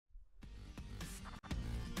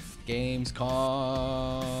Gamescom.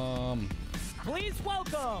 Please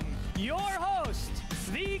welcome your host,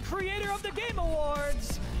 the creator of the Game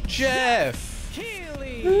Awards, Jeff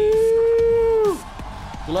Keighley. Woo!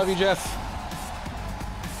 We love you, Jeff.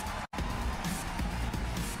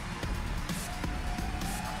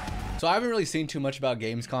 So I haven't really seen too much about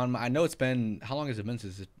Gamescom. I know it's been, how long has it been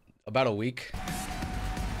since? About a week.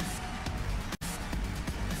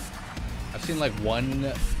 I've seen like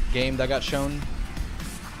one game that got shown,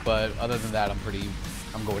 but other than that, I'm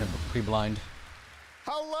going in pretty blind.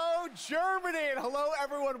 Hello, Germany, and hello,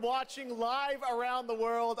 everyone watching live around the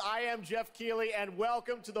world. I am Jeff Keighley, and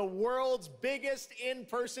welcome to the world's biggest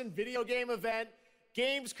in-person video game event,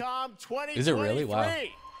 Gamescom 2023. Is it really? Wow.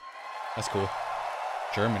 That's cool.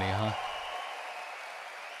 Germany, huh?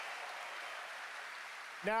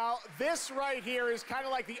 Now, this right here is kind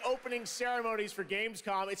of like the opening ceremonies for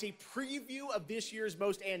Gamescom. It's a preview of this year's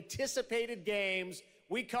most anticipated games.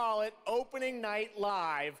 We call it Opening Night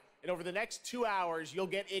Live. And over the next 2 hours, you'll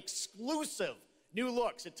get exclusive new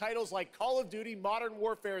looks at titles like Call of Duty Modern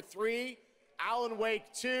Warfare 3, Alan Wake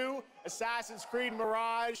 2, Assassin's Creed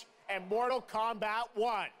Mirage, and Mortal Kombat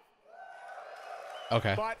 1.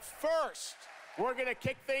 Okay. But first, we're going to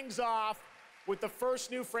kick things off with the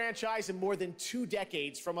first new franchise in more than 2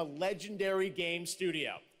 decades from a legendary game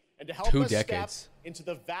studio. And to help us step into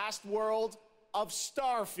the vast world of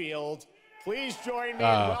Starfield, please join me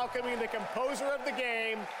in welcoming the composer of the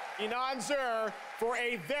game, Inan Zur, for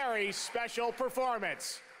a very special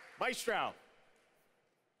performance. Maestro.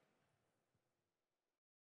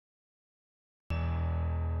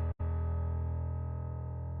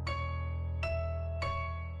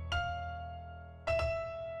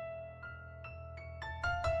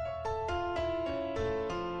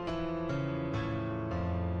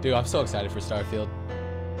 Dude, I'm so excited for Starfield.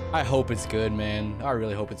 I hope it's good, man. I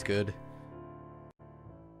really hope it's good.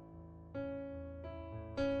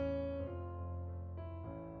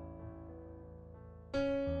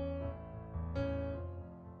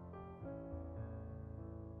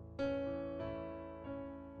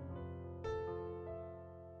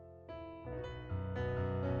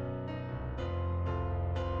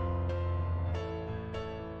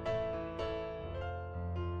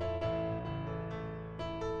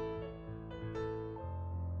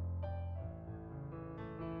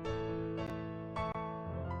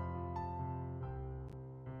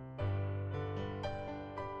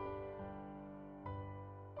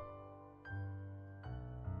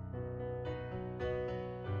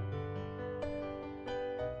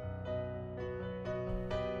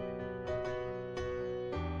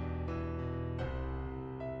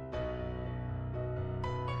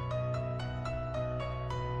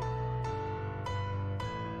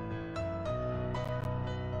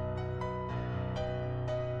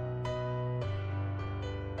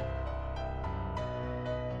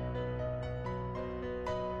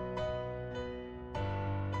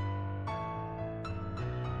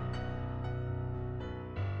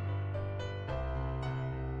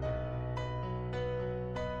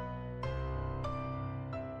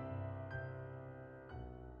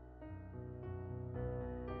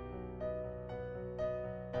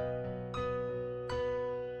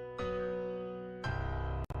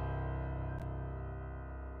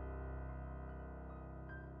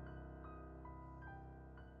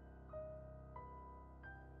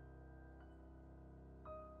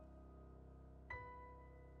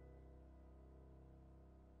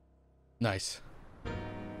 Nice.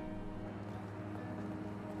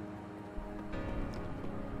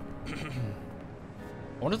 I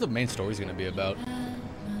wonder what the main story is going to be about.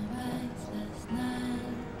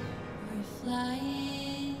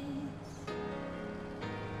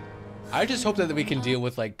 I just hope that we can deal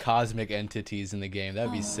with like cosmic entities in the game.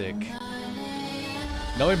 That'd be sick.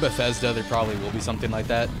 Knowing Bethesda, there probably will be something like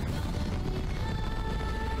that.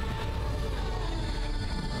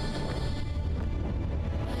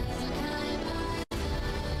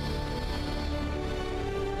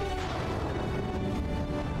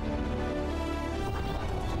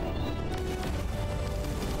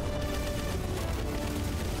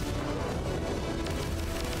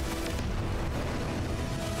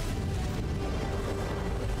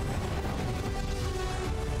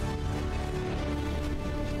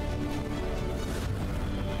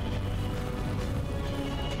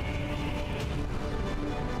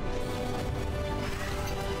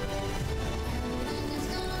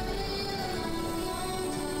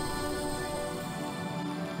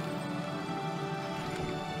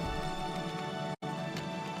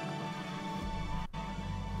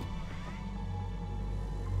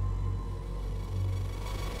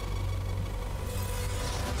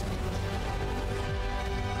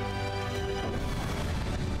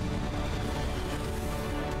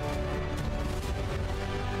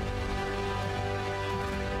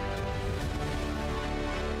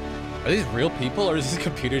 Are these real people or is this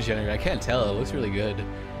computer generated? I can't tell. It looks really good.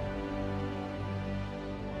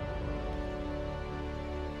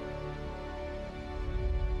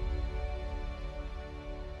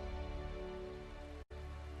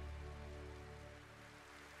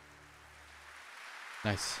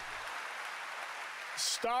 Nice.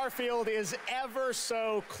 Starfield is ever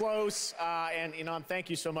so close, and Inan, thank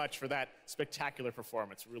you so much for that spectacular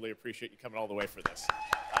performance. Really appreciate you coming all the way for this.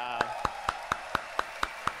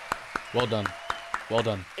 Well done. Well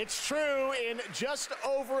done. It's true. In just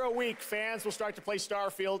over a week, fans will start to play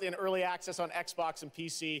Starfield in early access on Xbox and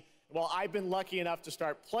PC. Well, I've been lucky enough to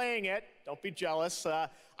start playing it. Don't be jealous.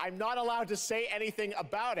 I'm not allowed to say anything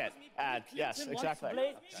about it. Yes, exactly.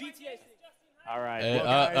 All right.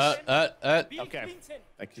 Okay.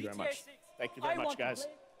 Thank you very much. Thank you very much, guys.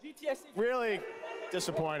 Really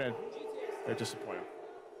disappointed. They're disappointed.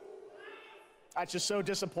 That's just so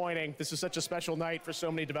disappointing. This is such a special night for so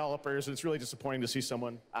many developers, and it's really disappointing to see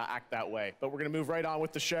someone act that way. But we're going to move right on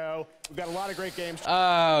with the show. We've got a lot of great games.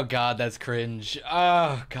 Oh, God, that's cringe.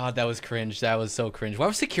 Oh, God, that was cringe. That was so cringe. Why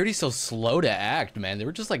was security so slow to act, man? They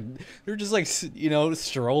were just like, you know,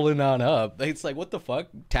 strolling on up. It's like, what the fuck?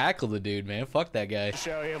 Tackle the dude, man. Fuck that guy.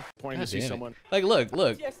 Show you. Pointing to see someone. Like, look.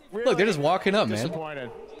 Really look, they're just walking up, man.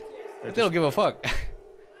 Disappointed. They don't give a fuck.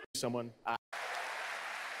 Someone.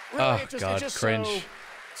 Really, oh, it's God, just cringe. So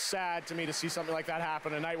sad to me to see something like that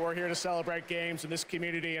happen tonight. We're here to celebrate games in this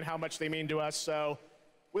community and how much they mean to us. So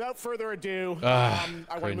without further ado, I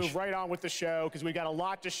want to move right on with the show because we've got a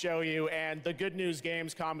lot to show you. And the good news,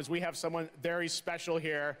 Gamescom, is we have someone very special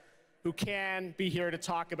here who can be here to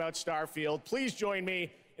talk about Starfield. Please join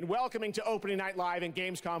me in welcoming to Opening Night Live in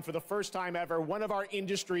Gamescom for the first time ever, one of our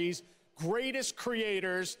industry's greatest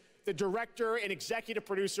creators, the director and executive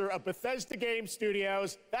producer of Bethesda Game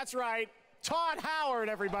Studios. That's right, Todd Howard,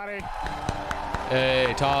 everybody.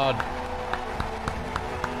 Hey, Todd.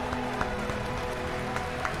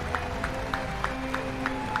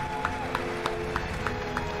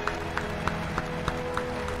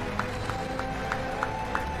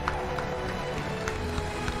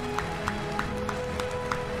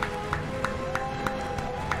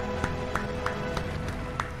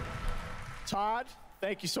 Todd,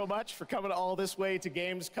 thank you so much for coming all this way to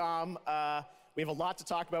Gamescom. We have a lot to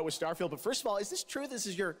talk about with Starfield, but first of all, is this true? This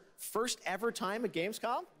is your first ever time at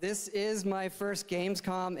Gamescom? This is my first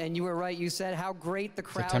Gamescom, and you were right. You said how great the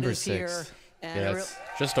crowd September is here. 6th. And yeah, it's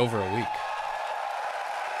just over a week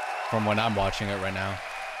from when I'm watching it right now.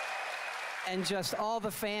 And just all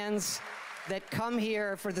the fans that come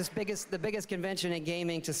here for this the biggest convention in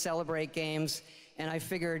gaming to celebrate games. And I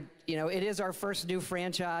figured, you know, it is our first new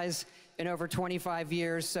franchise in over 25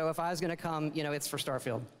 years. So if I was going to come, you know, it's for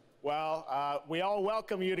Starfield. Well, we all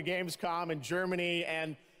welcome you to Gamescom in Germany,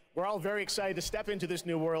 and we're all very excited to step into this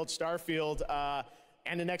new world, Starfield,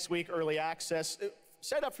 and the next week, early access.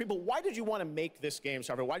 Set up for people, why did you want to make this game,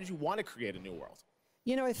 Starfield? Why did you want to create a new world?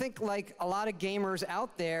 You know, I think like a lot of gamers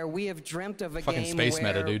out there, we have dreamt of a Fucking game space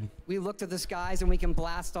where meta, dude. we look to the skies and we can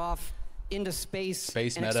blast off into space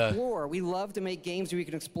and meta. explore. We love to make games where we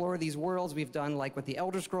can explore these worlds. We've done like with the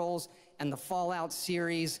Elder Scrolls and the Fallout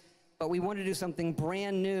series, but we want to do something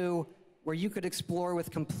brand new where you could explore with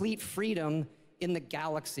complete freedom in the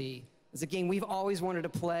galaxy. It's a game we've always wanted to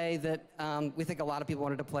play that we think a lot of people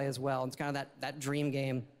wanted to play as well. It's kind of that dream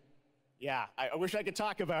game. Yeah, I wish I could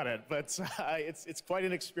talk about it, but it's quite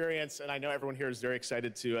an experience, and I know everyone here is very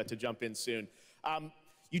excited to jump in soon.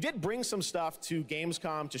 You did bring some stuff to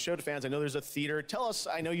Gamescom to show to fans. I know there's a theater. Tell us,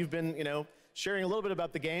 I know you've been, you know, sharing a little bit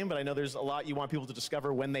about the game, but I know there's a lot you want people to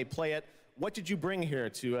discover when they play it. What did you bring here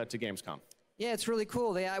to Gamescom? Yeah, it's really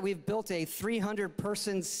cool. We've built a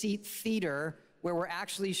 300-person seat theater where we're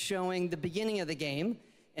actually showing the beginning of the game,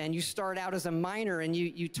 and you start out as a miner, and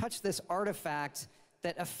you touch this artifact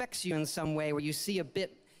that affects you in some way, where you see a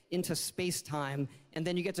bit into space-time, and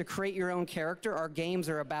then you get to create your own character. Our games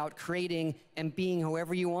are about creating and being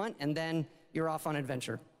whoever you want, and then you're off on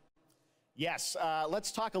adventure. Yes,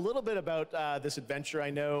 let's talk a little bit about this adventure. I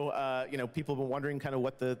know, you know, people have been wondering kind of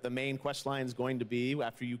what the main quest line is going to be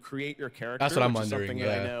after you create your character. That's what I'm wondering.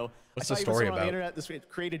 Yeah. I know. What's the story about? On the internet this week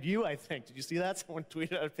created you, I think. Did you see that? Someone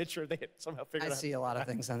tweeted out a picture. They had somehow figured out. I see a lot of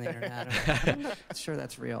things on the internet. I'm not sure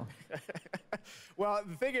that's real. Well,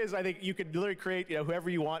 the thing is, I think you could literally create, you know, whoever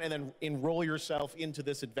you want, and then enroll yourself into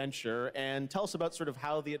this adventure. And tell us about sort of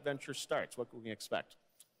how the adventure starts. What can we expect?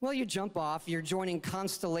 Well, you jump off, you're joining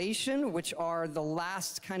Constellation, which are the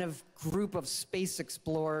last kind of group of space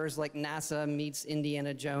explorers, like NASA meets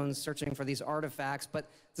Indiana Jones searching for these artifacts. But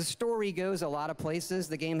the story goes a lot of places.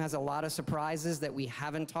 The game has a lot of surprises that we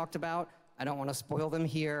haven't talked about. I don't want to spoil them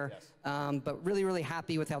here, but really, really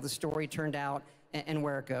happy with how the story turned out and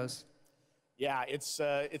where it goes. Yeah, it's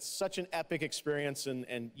such an epic experience,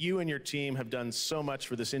 and you and your team have done so much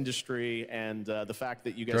for this industry, and the fact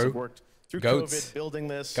that you guys have worked through COVID, building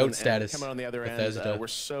this, and coming on the other end, we're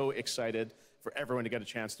so excited for everyone to get a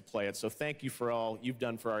chance to play it. So thank you for all you've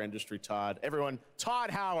done for our industry, Todd. Everyone, Todd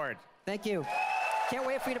Howard. Thank you. Can't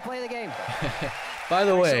wait for you to play the game. By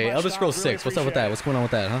the way, so much, Elder Scrolls Todd. Really 6, what's up with that? What's going on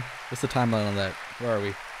with that, huh? What's the timeline on that? Where are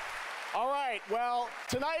we? All right, well,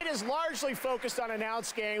 tonight is largely focused on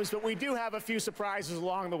announced games, but we do have a few surprises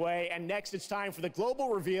along the way. And next, it's time for the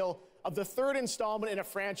global reveal of the third installment in a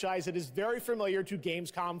franchise that is very familiar to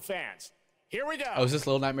Gamescom fans. Here we go. Oh, is this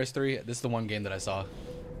Little Nightmares 3? This is the one game that I saw.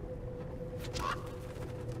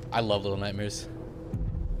 I love Little Nightmares.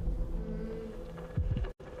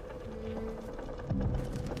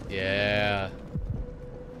 Yeah.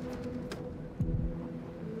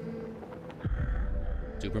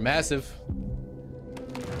 Super massive.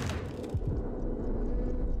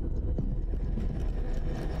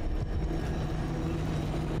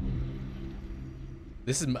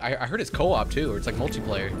 This is, I heard it's co-op too, or it's like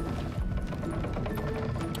multiplayer.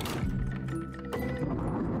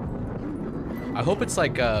 I hope it's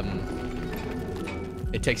like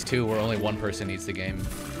It Takes Two, where only one person needs the game.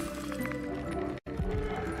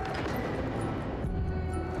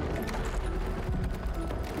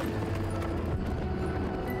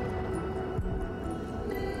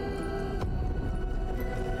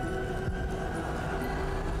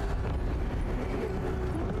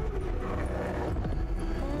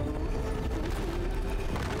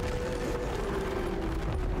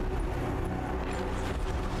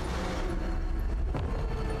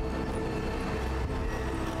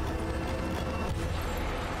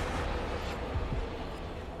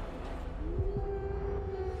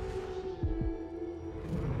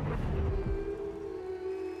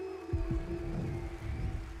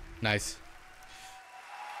 Nice.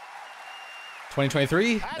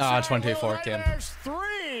 2023? 2024, Tim. There's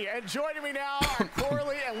 3, and joining me now are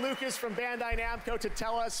Corley and Lucas from Bandai Namco to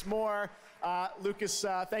tell us more. Lucas,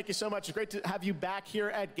 thank you so much. It's great to have you back here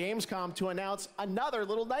at Gamescom to announce another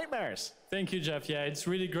Little Nightmares. Thank you, Jeff. Yeah, it's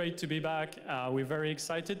really great to be back. We're very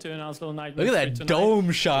excited to announce Little Nightmares. Look at that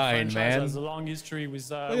dome shine, man. Has a long history with,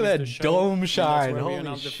 look at that dome shine.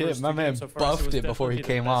 Holy shit, my man buffed it before he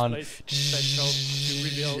came on. To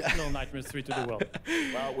reveal Little Nightmares 3 to the world.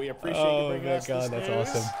 Well, we appreciate you bringing us this that's news.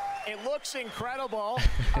 awesome. It looks incredible.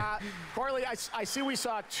 Corley, I see we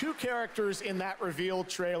saw 2 characters in that reveal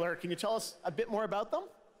trailer. Can you tell us a bit more about them?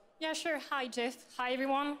 Yeah, sure. Hi, Jeff. Hi,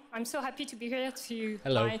 everyone. I'm so happy to be here to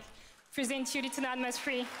present you Little Nightmares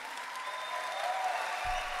 3.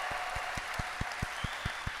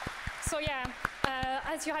 So yeah,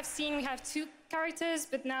 as you have seen, we have 2 characters,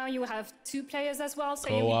 but now you have 2 players as well. So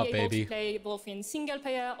you will be able to play both in single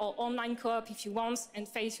player or online co-op if you want, and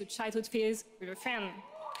face your childhood fears with a friend.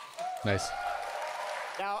 Nice.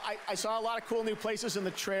 Now, I saw a lot of cool new places in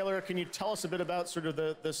the trailer. Can you tell us a bit about sort of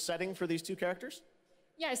the setting for these 2 characters?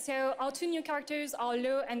 Yeah, so our 2 new characters are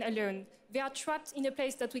Lo and Alone. They are trapped in a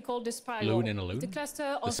place that we call the Spiral. The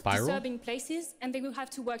cluster of disturbing places, and they will have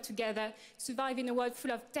to work together, survive in a world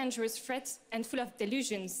full of dangerous threats and full of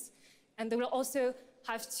delusions. And they will also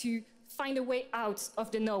have to find a way out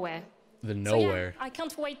of the nowhere. The nowhere. So yeah, I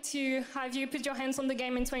can't wait to have you put your hands on the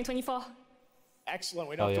game in 2024. Excellent.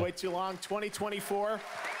 We don't have to wait too long. 2024.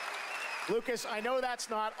 Lucas, I know that's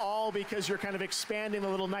not all because you're kind of expanding the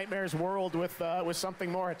Little Nightmares world with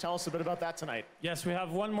something more. Tell us a bit about that tonight. Yes, we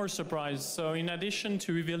have one more surprise. So in addition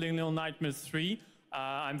to revealing Little Nightmares 3,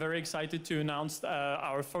 I'm very excited to announce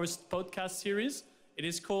our first podcast series. It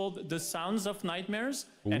is called The Sounds of Nightmares,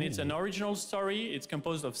 and it's an original story. It's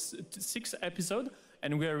composed of 6 episodes,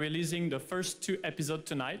 and we are releasing the first 2 episodes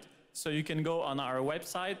tonight. So you can go on our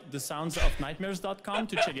website, thesoundsofnightmares.com,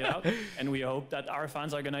 to check it out, and we hope that our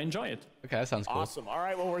fans are going to enjoy it. Okay, that sounds cool. Awesome. All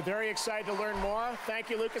right, well, we're very excited to learn more. Thank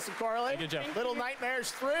you, Lucas and Corley. Thank you, Jeff. Little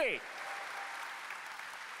Nightmares 3.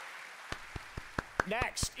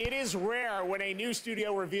 Next, it is rare when a new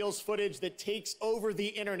studio reveals footage that takes over the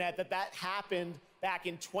internet. That happened back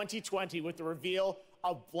in 2020 with the reveal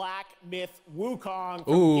of Black Myth Wukong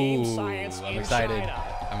from Game Science in China.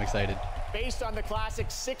 I'm excited. Based on the classic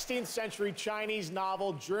 16th century Chinese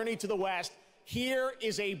novel Journey to the West, here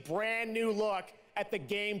is a brand new look at the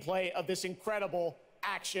gameplay of this incredible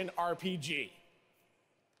action RPG.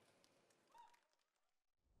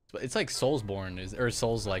 It's like Soulsborne, or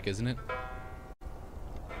Souls-like, isn't it?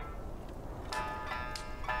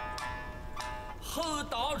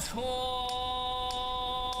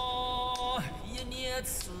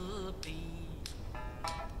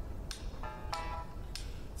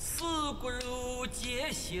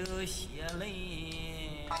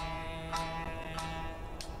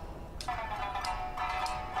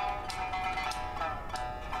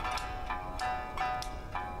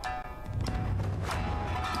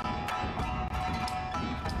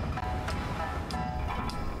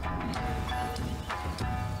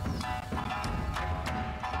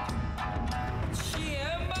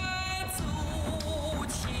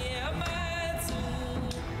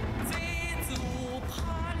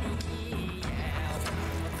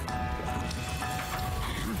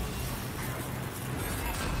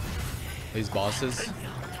 These bosses.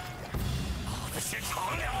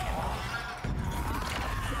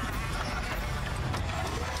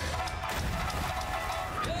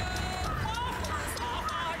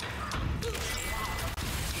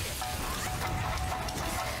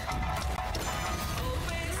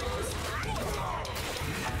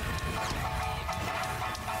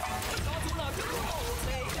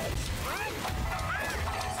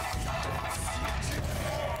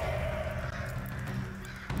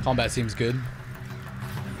 Combat seems good.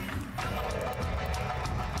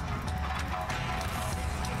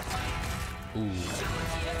 Ooh.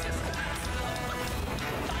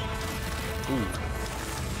 Ooh.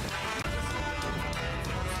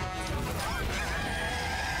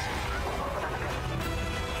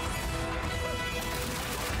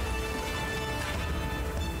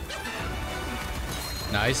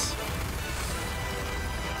 Nice.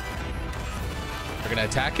 We're gonna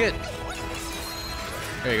attack it.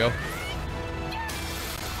 There you go.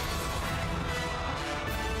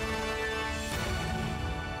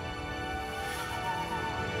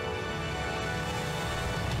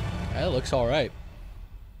 That looks all right.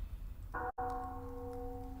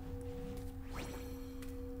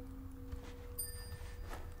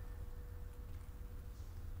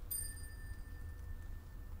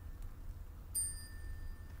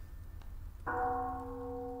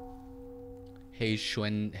 Hei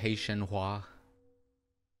Shenhua.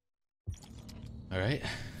 All right.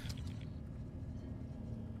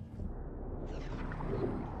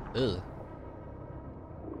 Ugh.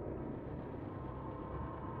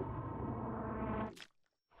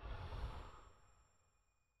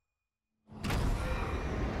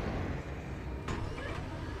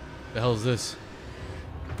 The hell is this?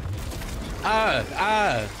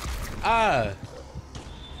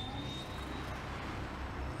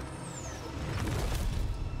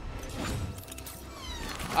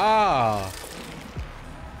 Ah!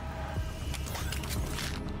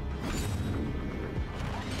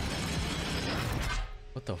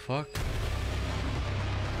 What the fuck?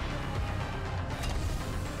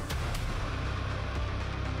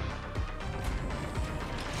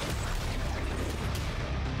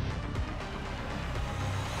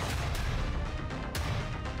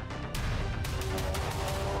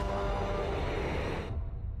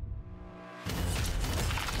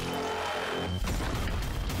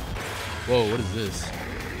 Whoa, what is this?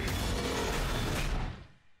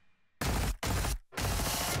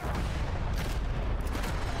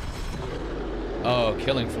 Oh,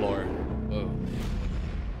 killing floor. Whoa.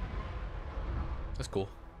 That's cool.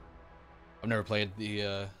 I've never played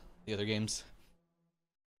the other games.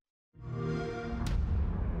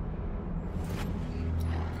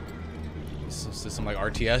 This is some like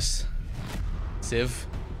RTS? Civ?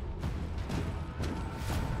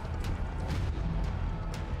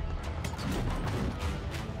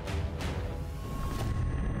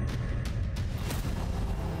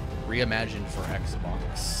 Reimagined for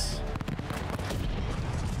Xbox.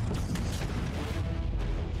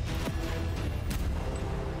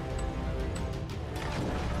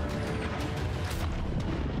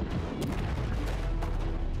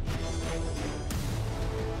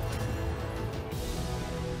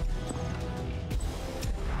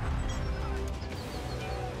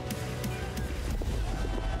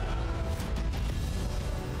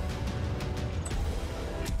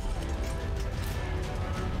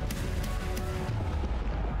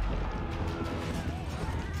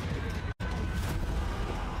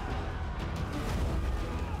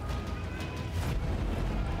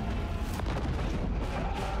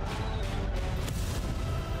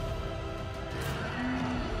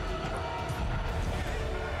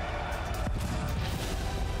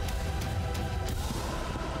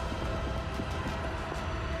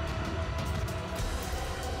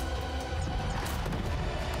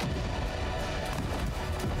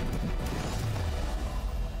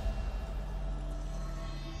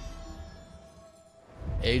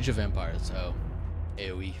 Age of Empires. Oh,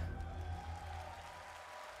 AoE.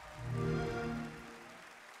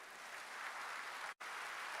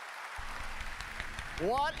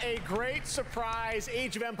 What a great surprise.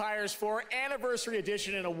 Age of Empires 4 Anniversary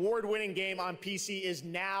Edition, an award-winning game on PC, is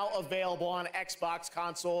now available on Xbox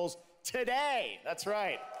consoles today. That's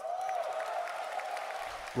right.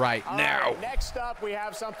 Right now. Right, next up, we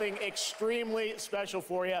have something extremely special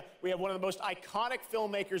for you. We have one of the most iconic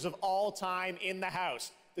filmmakers of all time in the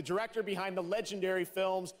house. The director behind the legendary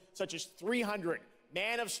films such as 300,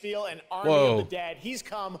 Man of Steel, and Army of the Dead. He's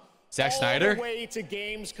come Zack all Snyder? the way to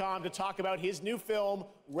Gamescom to talk about his new film,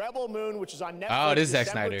 Rebel Moon, which is on Netflix. Oh, it is Zack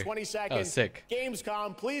December Snyder. 22nd. Oh, sick.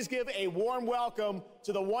 Gamescom, please give a warm welcome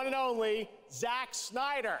to the one and only Zack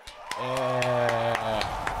Snyder.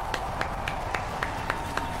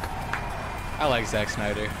 I like Zack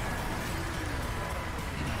Snyder.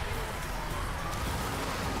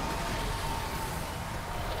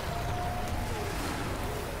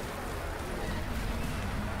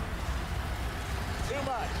 Too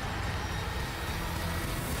much.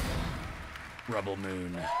 Rebel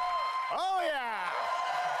Moon. Oh, yeah.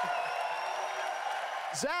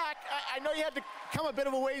 Zach, I know you had to come a bit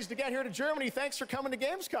of a ways to get here to Germany. Thanks for coming to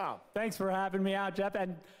Gamescom. Thanks for having me out, Jeff,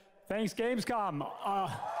 and thanks, Gamescom.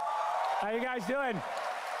 How you guys doing?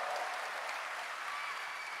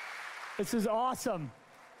 This is awesome.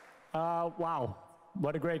 Wow,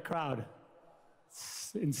 what a great crowd.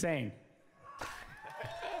 It's insane.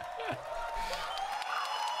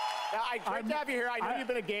 Now, great to have you here. I know you've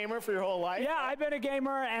been a gamer for your whole life. Yeah, I've been a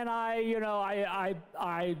gamer, and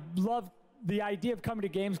I love the idea of coming to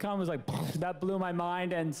Gamescom. Was like, that blew my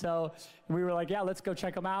mind, and so we were like, yeah, let's go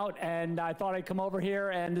check them out. And I thought I'd come over here,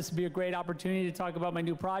 and this would be a great opportunity to talk about my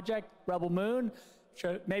new project, Rebel Moon.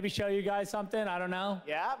 Maybe show you guys something. I don't know.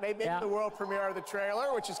 Yeah, maybe the world premiere of the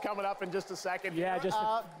trailer, which is coming up in just a second. Yeah, just.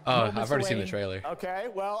 I've already seen the trailer. Okay,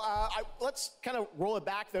 well, let's kind of roll it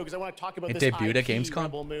back though, because I want to talk about this debuted at IP, Gamescom?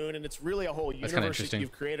 Rebel Moon, and it's really a whole universe that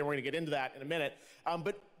you've created. And we're going to get into that in a minute.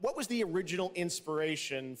 But what was the original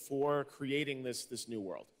inspiration for creating this new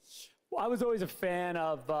world? Well, I was always a fan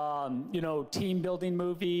of team building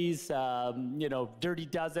movies. Dirty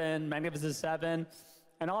Dozen, Magnificent Seven.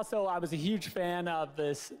 And also, I was a huge fan of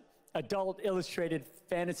this adult illustrated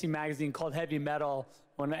fantasy magazine called Heavy Metal,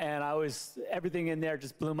 and everything in there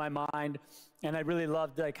just blew my mind. And I really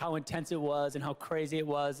loved like how intense it was and how crazy it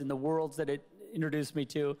was and the worlds that it introduced me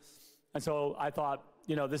to. And so I thought,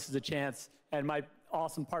 this is a chance. And my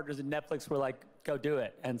awesome partners at Netflix were like, go do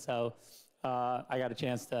it. And so I got a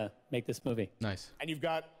chance to make this movie. Nice. And you've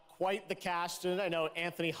got quite the cast, and I know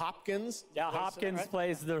Anthony Hopkins. Yeah, Hopkins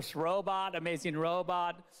plays this robot, amazing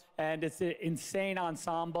robot, and it's an insane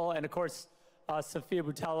ensemble. And of course, Sofia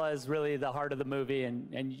Boutella is really the heart of the movie,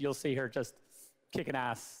 and you'll see her just kicking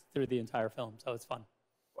ass through the entire film. So it's fun.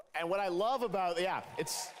 And what I love about,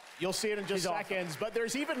 you'll see it in just seconds, but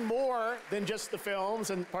there's even more than just the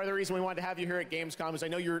films. And part of the reason we wanted to have you here at Gamescom is I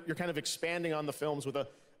know you're kind of expanding on the films with a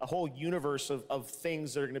whole universe of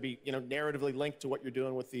things that are going to be, narratively linked to what you're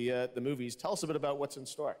doing with the movies. Tell us a bit about what's in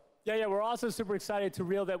store. Yeah, we're also super excited to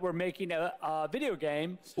reveal that we're making a video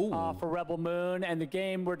game for Rebel Moon, and the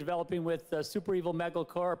game we're developing with Super Evil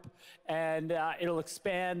Megacorp, and it'll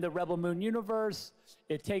expand the Rebel Moon universe.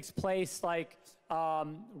 It takes place like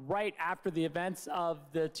right after the events of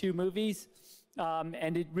the two movies,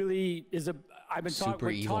 and it really is I've been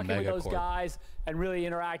talking with those guys and really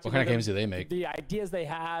interacting with them. What kind of games do they make? The ideas they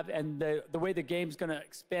have and the way the game's going to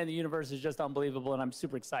expand the universe is just unbelievable, and I'm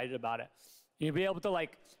super excited about it. You'll be able to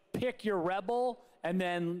like pick your rebel and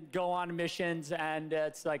then go on missions, and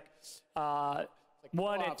it's like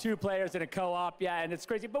one and two players in a co-op, and it's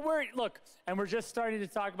crazy. But we're just starting to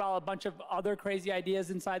talk about a bunch of other crazy ideas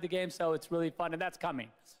inside the game, so it's really fun, and that's coming.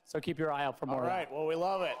 So keep your eye out for more. All right, well, we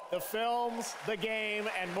love it. The films, the game,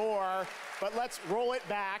 and more. But let's roll it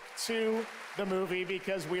back to the movie,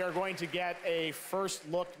 because we are going to get a first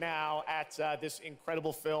look now at this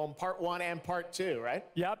incredible film, part 1 and part 2, right?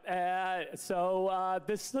 Yep. So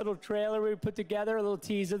this little trailer we put together, a little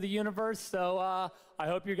tease of the universe. So I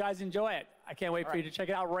hope you guys enjoy it. I can't wait for you to check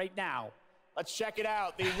it out right now. Let's check it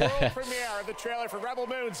out. The world premiere of the trailer for Rebel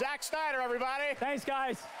Moon. Zack Snyder, everybody. Thanks,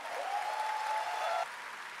 guys.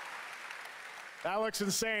 That looks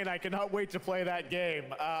insane. I cannot wait to play that game.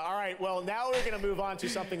 All right, well, now we're going to move on to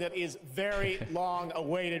something that is very long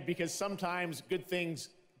awaited, because sometimes good things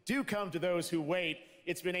do come to those who wait.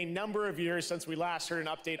 It's been a number of years since we last heard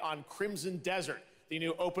an update on Crimson Desert, the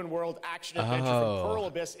new open world action adventure from Pearl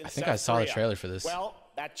Abyss in South Korea. I think I saw the trailer for this. Well,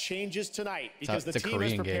 that changes tonight, because the team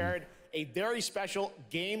has prepared a very special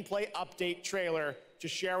gameplay update trailer to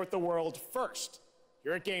share with the world first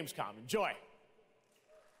here at Gamescom. Enjoy.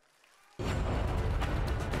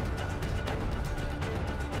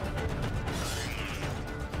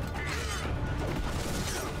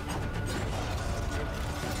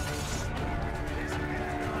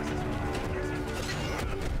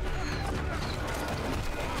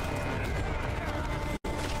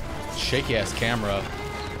 shaky ass camera.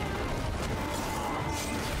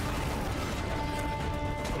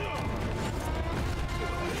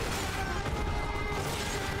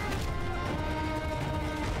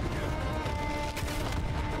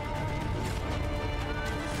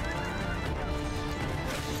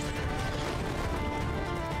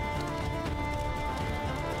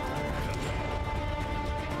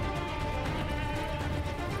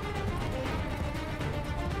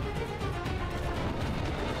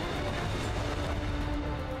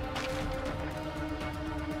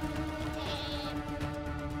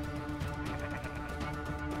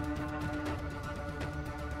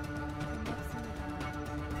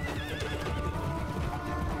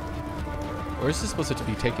 Where is this supposed to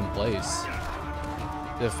be taking place?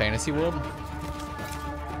 The fantasy world?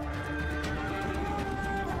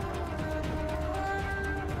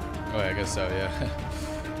 Oh, I guess so, yeah.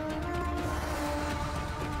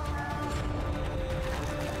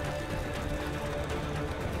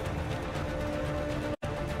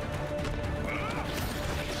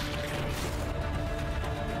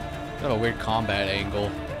 Got a weird combat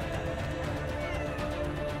angle.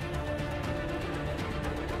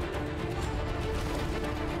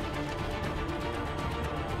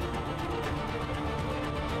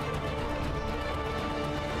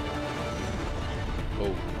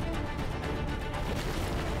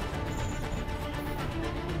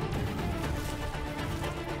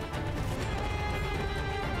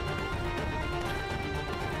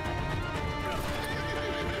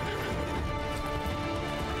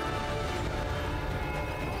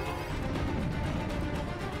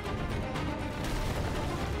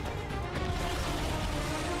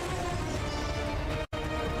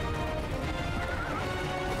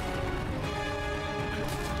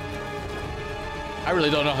 I really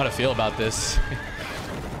don't know how to feel about this.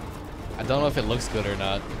 I don't know if it looks good or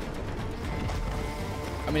not.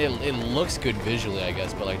 I mean, it looks good visually, I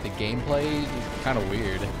guess, but like the gameplay is kind of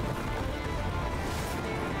weird.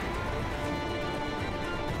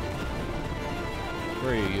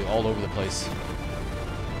 Where are you? All over the place.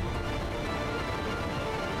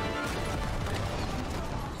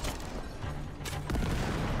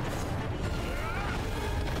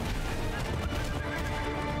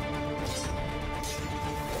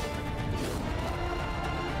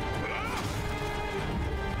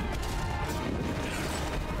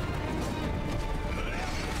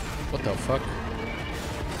 What the fuck?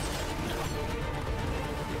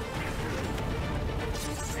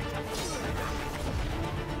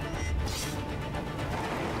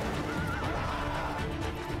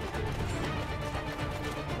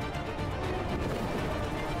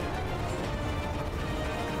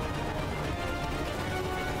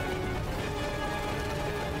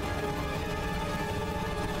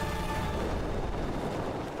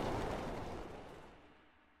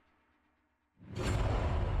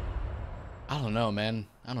 I don't know, man.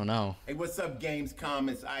 I don't know. Hey, what's up, Gamescom?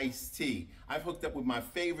 It's Ice-T. I've hooked up with my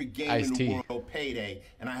favorite game in the world, Payday,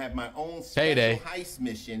 and I have my own special heist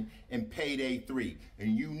mission in Payday 3.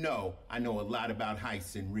 And you know I know a lot about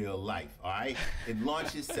heists in real life, all right? It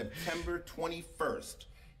launches September 21st.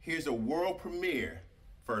 Here's a world premiere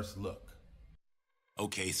first look.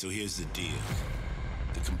 Okay, so here's the deal.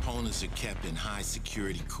 The components are kept in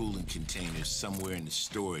high-security cooling containers somewhere in the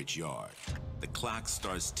storage yard. The clock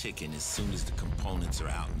starts ticking as soon as the components are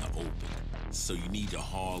out in the open. So you need to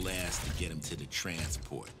haul ass to get them to the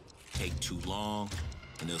transport. Take too long,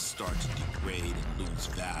 and they'll start to degrade and lose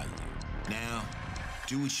value. Now,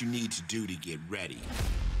 do what you need to do to get ready.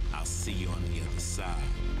 I'll see you on the other side.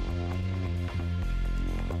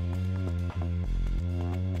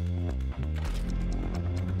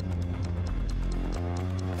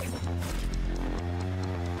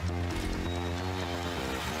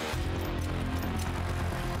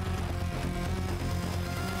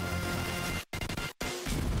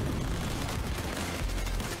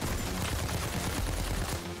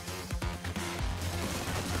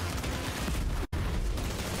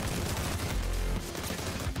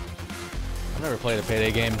 I've never played a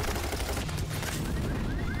Payday game.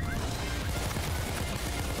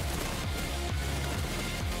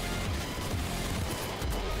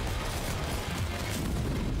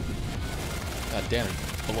 God damn it,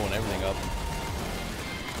 blowing everything up.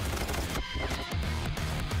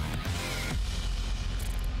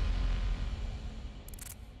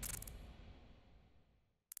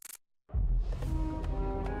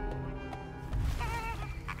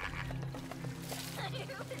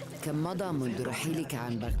 كم مضى منذ رحيلك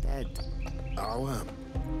عن بغداد؟ أعوام.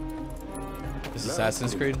 This is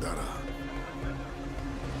Assassin's Creed?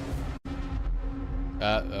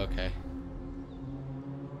 Okay.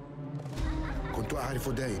 كنت أعرف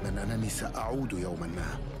دائما أنني سأعود يوما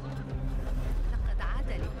ما. لقد عاد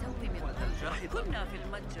للتو من النجاح. كنا في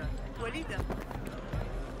المتجر ولذا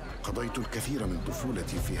قضيت الكثير من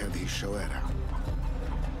طفولتي في هذه الشوارع.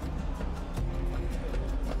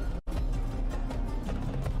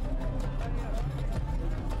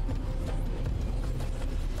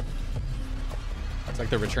 It's like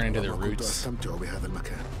they're returning to their roots. كنت أستمتع بهذا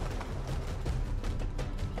المكان.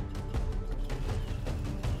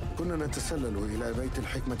 كنا نتسلل إلى بيت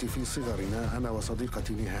الحكمة في صغرنا أنا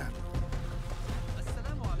وصديقتي نهاد.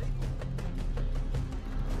 السلام عليكم.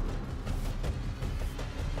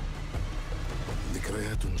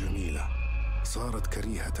 ذكريات جميلة صارت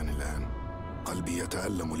كريهة الآن. قلبي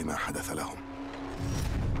يتألم لما حدث لهم.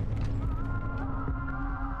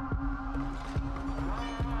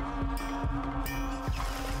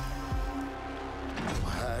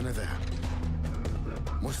 وها أنا ذا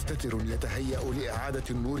مستتر يتهيأ لإعادة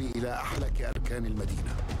النور إلى أحلك أركان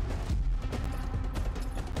المدينة.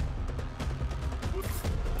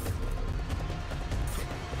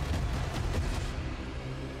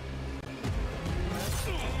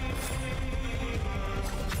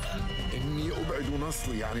 إني أبعد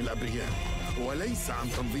نصلي عن الأبرياء وليس عن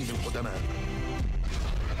تنظيم القدماء.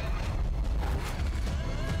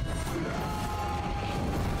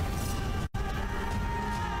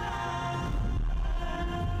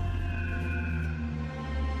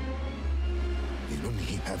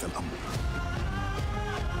 لننهي هذا الأمر.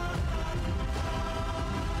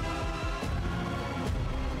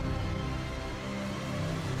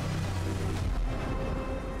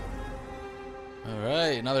 All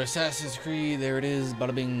right, another Assassin's Creed. There it is.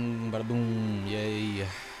 Bada bing, bada boom. Yay.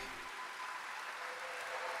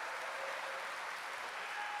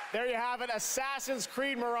 There you have it, Assassin's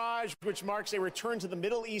Creed Mirage, which marks a return to the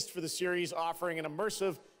Middle East for the series, offering an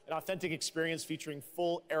immersive and authentic experience featuring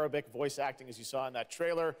full Arabic voice acting, as you saw in that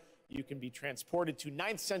trailer. You can be transported to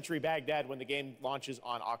 9th century Baghdad when the game launches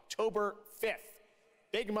on October 5th.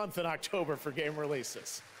 Big month in October for game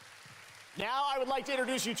releases. Now I would like to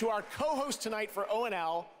introduce you to our co-host tonight for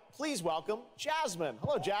ONL. Please welcome Jasmine.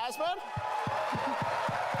 Hello, Jasmine.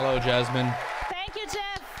 Hello, Jasmine. Thank you,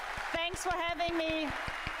 Jeff. Thanks for having me.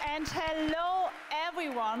 And hello,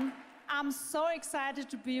 everyone. I'm so excited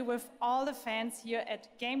to be with all the fans here at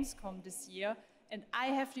Gamescom this year. And I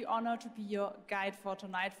have the honor to be your guide for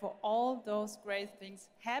tonight for all those great things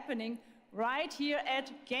happening right here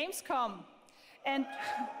at Gamescom. And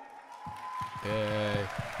Yay.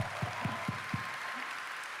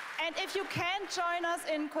 And if you can't join us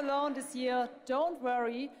in Cologne this year, don't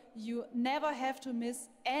worry, you never have to miss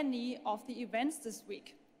any of the events this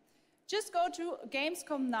week. Just go to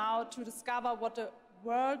Gamescom now to discover what the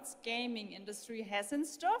world's gaming industry has in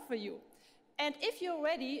store for you. And if you're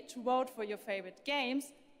ready to vote for your favorite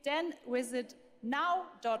games, then visit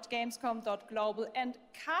now.gamescom.global and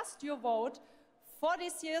cast your vote for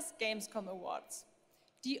this year's Gamescom Awards.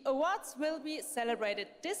 The awards will be celebrated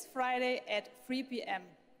this Friday at 3 p.m.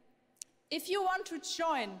 If you want to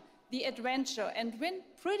join the adventure and win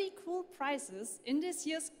pretty cool prizes in this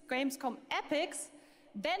year's Gamescom Epics,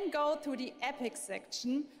 then go to the Epics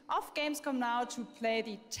section of Gamescom Now to play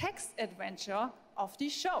the text adventure of the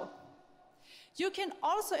show. You can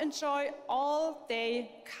also enjoy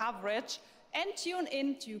all-day coverage and tune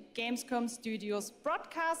in to Gamescom Studios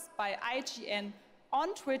broadcast by IGN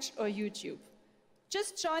on Twitch or YouTube.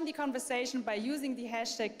 Just join the conversation by using the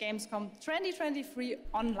hashtag Gamescom 2023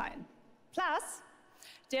 online. Plus,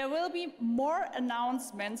 there will be more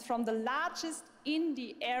announcements from the largest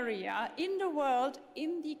indie area in the world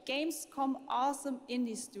in the Gamescom Awesome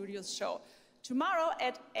Indie Studios show tomorrow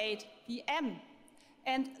at 8 p.m.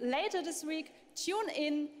 And later this week, tune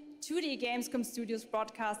in to the Gamescom Studios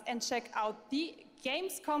broadcast and check out the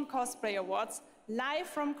Gamescom Cosplay Awards live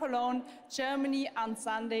from Cologne, Germany on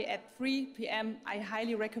Sunday at 3 p.m. I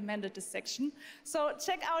highly recommended this section. So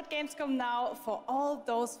check out Gamescom Now for all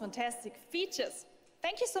those fantastic features.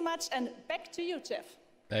 Thank you so much, and back to you, Jeff.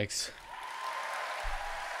 Thanks.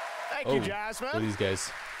 Thank you, Jasmine. These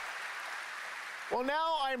guys. Well,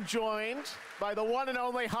 now I'm joined by the one and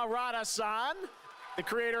only Harada-san, the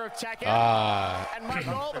creator of Tekken, and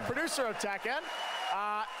Michael, the producer of Tekken.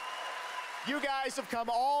 You guys have come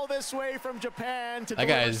all this way from Japan to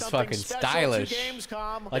deliver something special to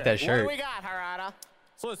Gamescom. Like that shirt. What do we got, Harada?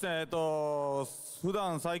 そうですね、普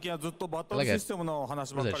段最近はずっとバトルシステムの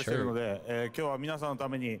話ばっかりしてるので、今日は皆さんのた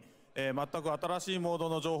めに、全く新しいモード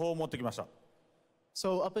の情報を持ってきました。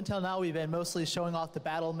So up until now, we've been mostly showing off the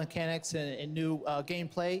battle mechanics and new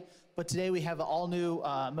gameplay, but today we have an all-new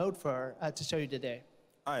mode to show you today.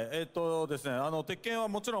 はい、ですね、鉄拳は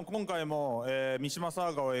もちろん今回も、三島サ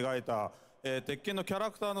ーガを描いた、鉄拳のキャラ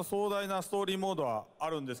クターの壮大なストーリーモードはあ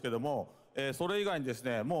るんですけども、それ以外にです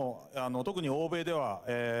ね、もう特に欧米では、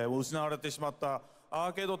失われてしまったア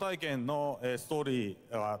ーケード体験のストーリ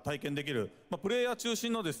ーが体験できる、プレイヤー中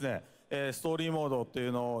心のですね、ストーリーモードってい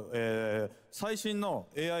うのを、最新の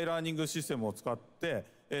AI ラーニングシステムを使って、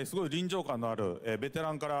すごい臨場感のある、ベテ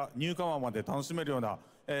ランからニューカマーまで楽しめるような、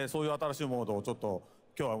そういう新しいモードをちょっと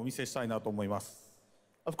今日はお見せしたいなと思います。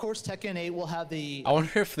Of course, Tekken 8 will have the... I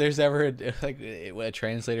wonder if there's ever a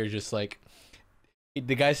translator just like,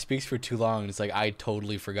 the guy speaks for too long and it's like, I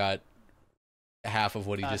totally forgot half of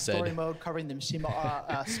what he just said. Story mode covering the Mishima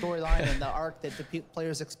storyline and the arc that the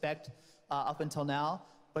players expect up until now.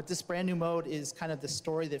 But this brand new mode is kind of the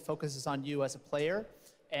story that focuses on you as a player.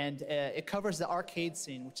 And it covers the arcade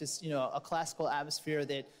scene, which is, a classical atmosphere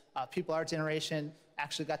that people our generation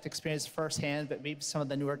actually got to experience firsthand, but maybe some of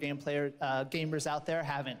the newer gamers out there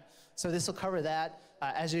haven't. So this will cover that.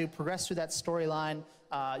 As you progress through that storyline,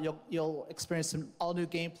 you'll experience some all-new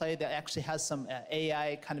gameplay that actually has some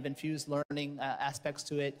AI kind of infused learning aspects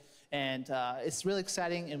to it. And it's really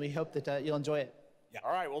exciting, and we hope that you'll enjoy it. Yeah.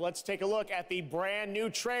 All right, well, let's take a look at the brand new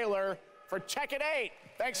trailer for Tekken 8.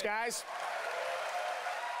 Thanks, guys.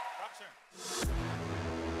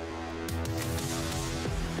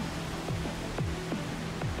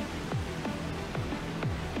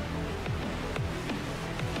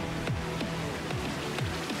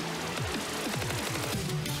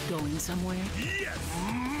 Going somewhere? Yes!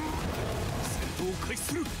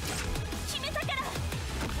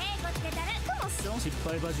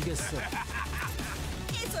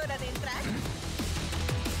 Es hora de entrar.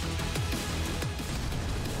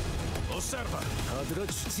 Observa.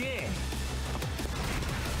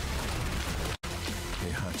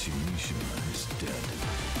 Heihachi Mishima is dead.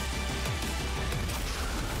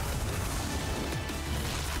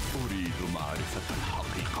 أريد معرفة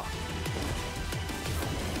الحقيقة.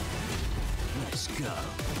 Let's go.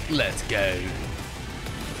 Let's go.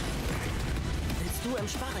 Willst du im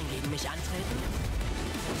Sparring gegen mich antreten?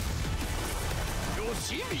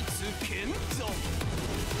 Yoshimitsu Kendo.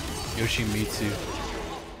 Yoshimitsu.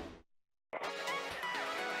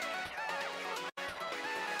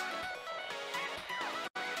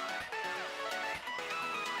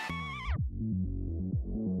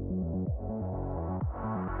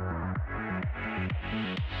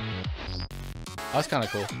 That's kind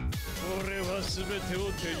of cool.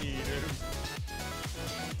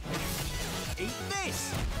 Eat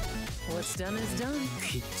this! What's done is done.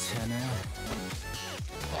 Forgive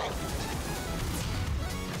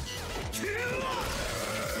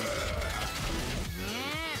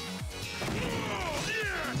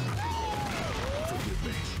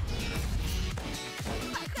me.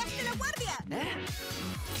 ¡Bajaste la guardia!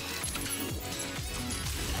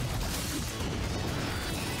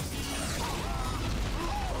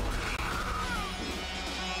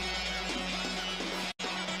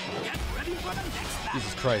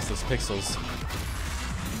 Jesus Christ, those pixels.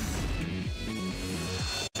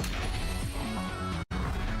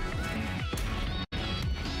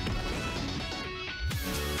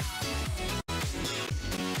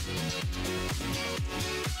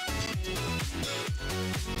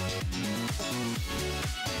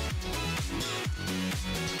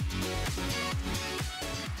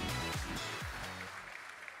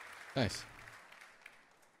 Nice.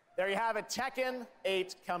 There you have it, Tekken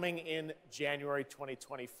 8 coming in January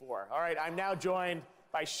 2024. All right, I'm now joined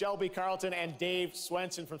by Shelby Carlton and Dave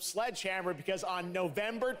Swenson from Sledgehammer because on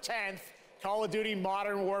November 10th, Call of Duty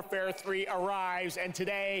Modern Warfare 3 arrives, and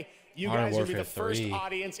today you guys will be the first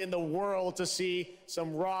audience in the world to see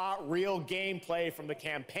some raw, real gameplay from the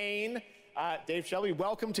campaign. Dave, Shelby,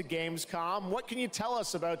 welcome to Gamescom. What can you tell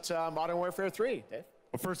us about Modern Warfare 3, Dave?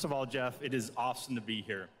 Well, first of all, Jeff, it is awesome to be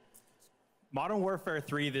here. Modern Warfare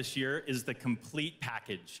 3 this year is the complete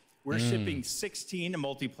package. We're shipping 16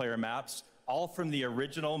 multiplayer maps, all from the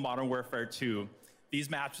original Modern Warfare 2. These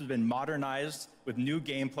maps have been modernized with new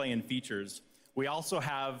gameplay and features. We also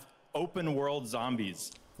have open world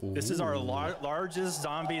zombies. Ooh. This is our largest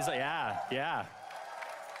zombies, yeah.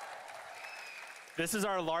 This is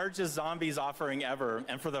our largest zombies offering ever,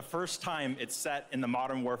 and for the first time, it's set in the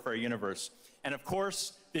Modern Warfare universe. And of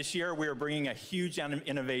course, this year we are bringing a huge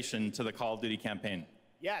innovation to the Call of Duty campaign.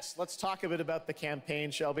 Yes, let's talk a bit about the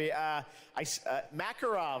campaign, Shelby.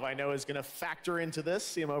 Makarov, I know, is going to factor into this.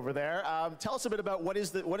 See him over there. Tell us a bit about what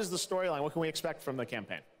is the storyline. What can we expect from the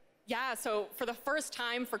campaign? Yeah, so for the first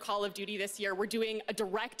time for Call of Duty this year, we're doing a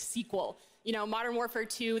direct sequel. You know, Modern Warfare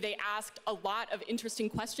 2, they asked a lot of interesting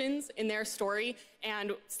questions in their story,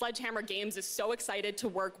 and Sledgehammer Games is so excited to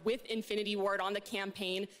work with Infinity Ward on the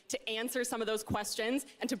campaign to answer some of those questions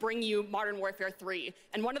and to bring you Modern Warfare 3.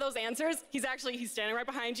 And one of those answers, he's standing right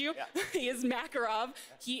behind you. Yeah. He is Makarov.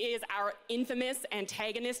 He is our infamous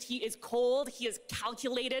antagonist. He is cold, he is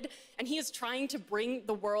calculated, and he is trying to bring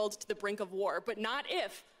the world to the brink of war, but not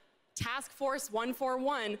if Task Force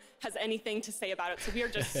 141 has anything to say about it. So we are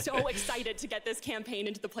just so excited to get this campaign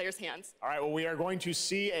into the players' hands. All right, well, we are going to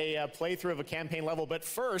see a playthrough of a campaign level, but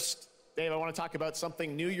first, Dave, I want to talk about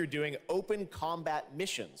something new you're doing, open combat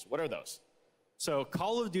missions. What are those? So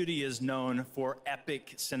Call of Duty is known for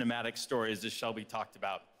epic cinematic stories, as Shelby talked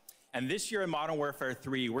about. And this year in Modern Warfare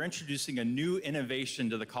 3, we're introducing a new innovation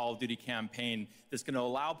to the Call of Duty campaign that's going to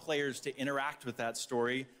allow players to interact with that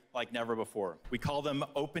story like never before. We call them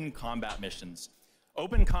open combat missions.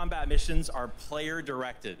 Open combat missions are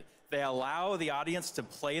player-directed. They allow the audience to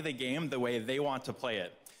play the game the way they want to play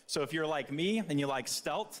it. So if you're like me and you like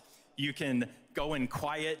stealth, you can go in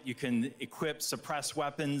quiet, you can equip suppress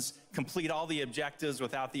weapons, complete all the objectives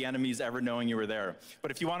without the enemies ever knowing you were there.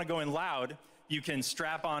 But if you want to go in loud, you can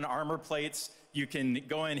strap on armor plates, you can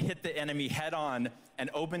go in, hit the enemy head on, and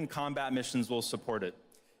open combat missions will support it.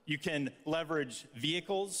 You can leverage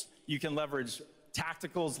vehicles, you can leverage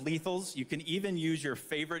tacticals, lethals, you can even use your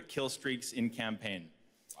favorite kill streaks in campaign.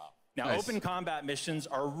 Wow. Now, nice. Open combat missions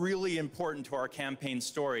are really important to our campaign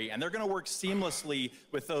story, and they're gonna work seamlessly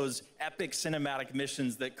with those epic cinematic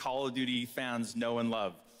missions that Call of Duty fans know and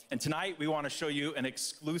love. And tonight, we wanna show you an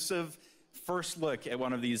exclusive first look at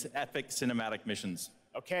one of these epic cinematic missions.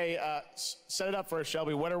 Okay, set it up for us,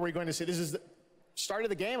 Shelby. What are we going to see? This is the start of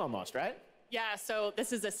the game almost, right? Yeah, so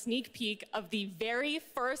this is a sneak peek of the very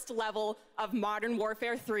first level of Modern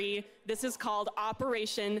Warfare 3. This is called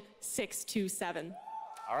Operation 627.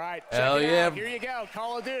 All right, hell check it yeah. out. Here you go,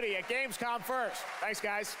 Call of Duty at Gamescom first. Thanks,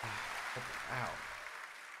 guys. Ow.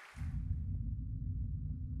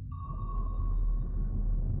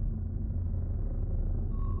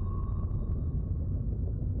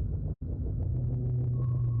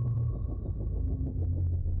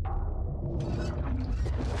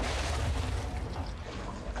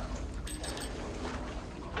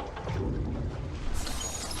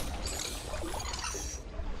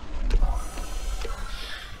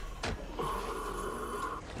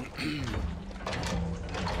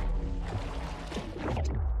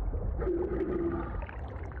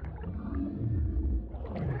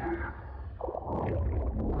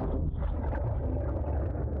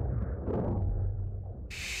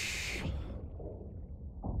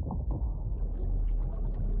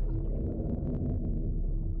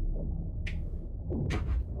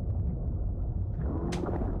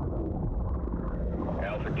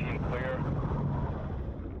 Alpha team clear.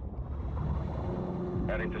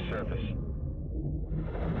 Heading to surface.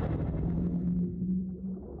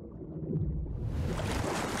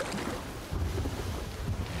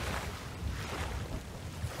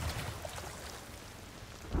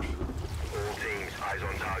 All teams, eyes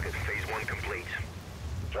on target. Phase 1 complete.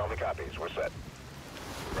 Charlie copies. We're set.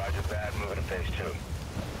 Roger that. Moving to phase 2.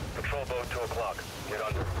 Patrol boat 2 o'clock. Get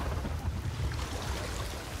under.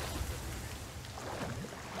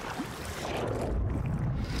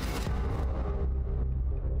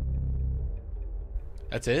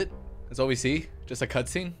 That's it? That's all we see? Just a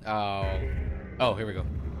cutscene? Oh, here we go.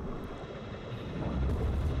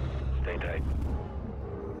 Stay tight.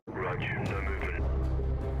 Roger, no movement.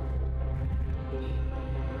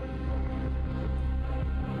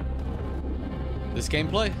 This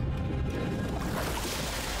gameplay?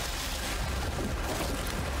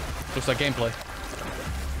 Looks like gameplay.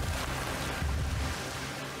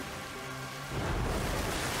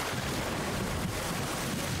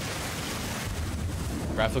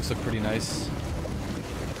 Graphics look pretty nice.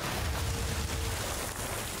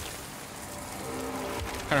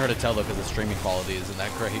 Kind of hard to tell though because the streaming quality isn't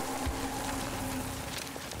that great.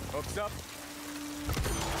 Hooks up.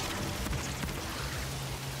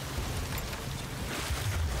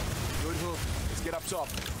 Good hook. Let's get up top.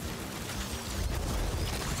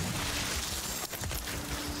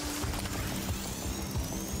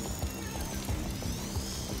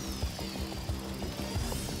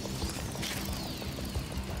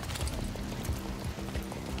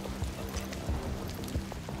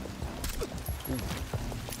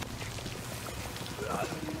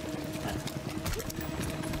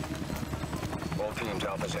 All teams,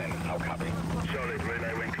 Alpha's in. I'll copy. Solid.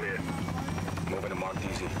 Relay went clear. Moving to Mark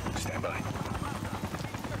DZ. Stand by.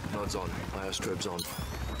 Nods on. Biostrobes on.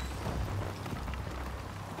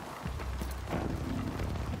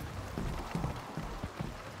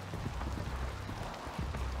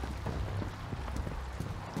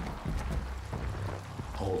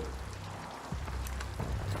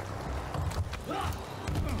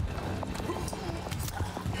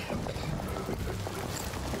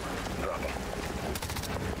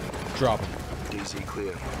 Drop him. DZ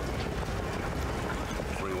clear.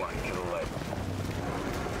 3-1, kilo lead.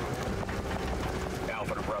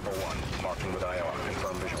 Alpha to Bravo 1, marking with IR.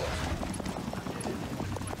 Confirm visual.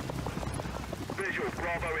 Visual,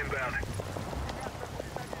 Bravo inbound.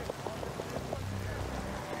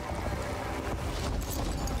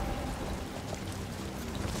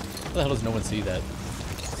 How the hell does no one see that?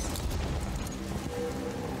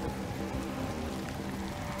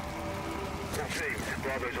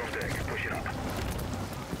 Bravo's on deck, pushing up.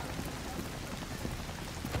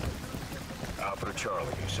 Alpha to Charlie,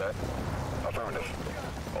 you set? Affirmative.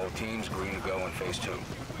 All teams green to go in phase 2.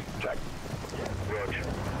 Check. Roger.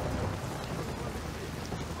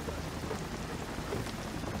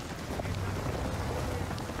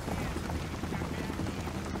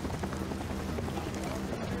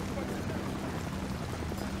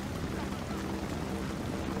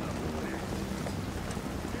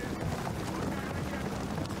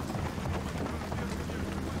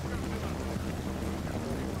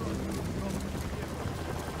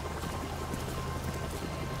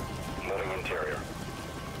 Interior.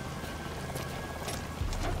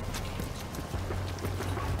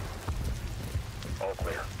 All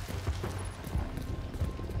clear.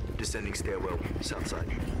 Descending stairwell, south side.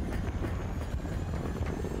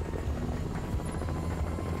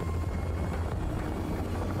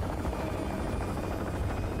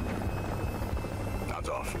 Nods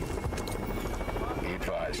off. Be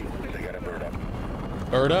advised, they got a bird up.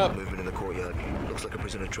 Bird up. Movement in the courtyard. Looks like a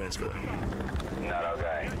prisoner transfer. Not our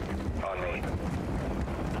guy. On me.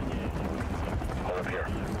 Hold up here.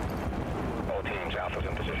 All teams, Alpha's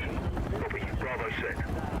in position. Copy. Bravo set.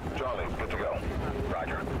 Charlie, good to go.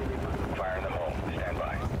 Roger. Fire in the hole. Stand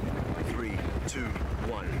by. 3, 2,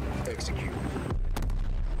 1. Execute.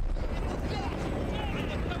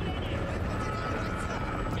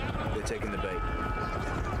 They're taking the bait.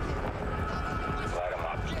 Light them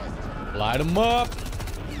up. Light them up.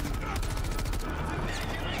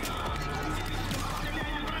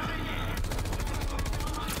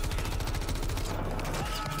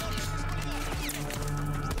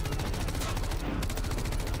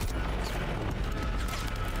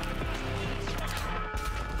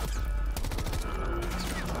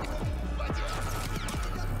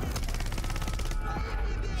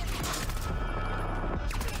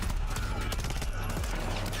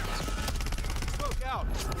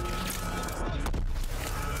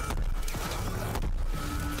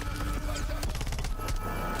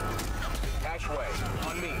 Hatchway,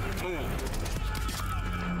 on me, move.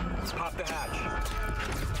 Pop the hatch.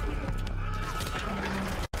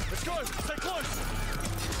 Let's go, stay close.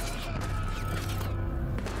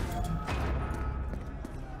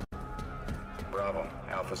 Bravo,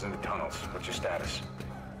 Alpha's in the tunnels. What's your status?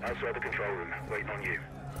 Outside the control room, waiting on you.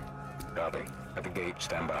 Copy. At the gate,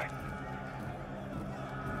 stand by.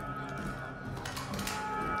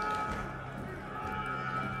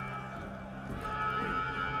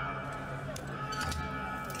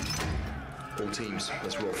 All teams,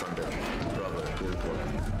 let's roll front down. Bravo, full report.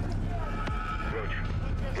 Roger.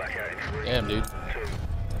 Blackout in 3, Damn, dude. 2, 1.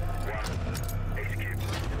 Execute.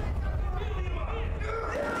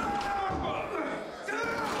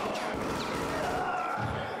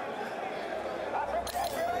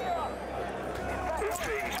 All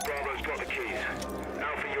teams, Bravo's got the keys.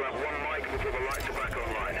 Alpha, you have 1 mic before the lights are back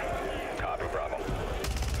online. Copy, Bravo.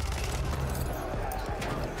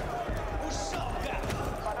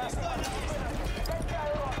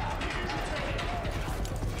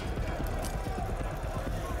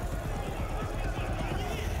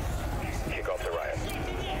 Kick off the riot.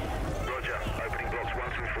 Roger. Opening blocks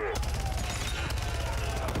 1 through 4.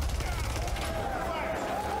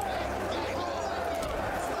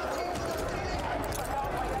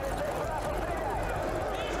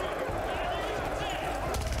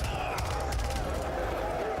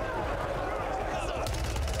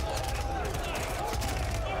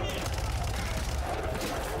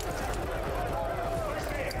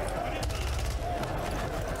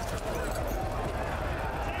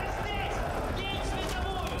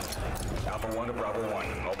 Alpha 1 to Bravo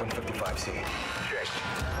 1. Open 55C. Check.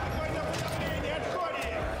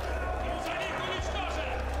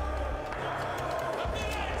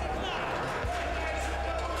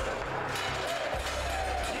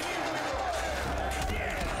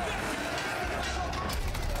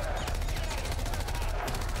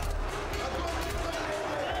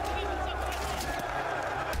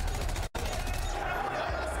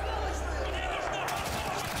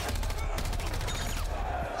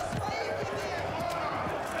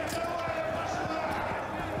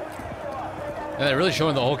 And they're really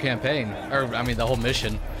showing the whole campaign, or I mean the whole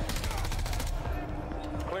mission.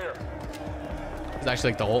 Clear. It's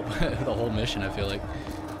actually like the whole the whole mission, I feel like.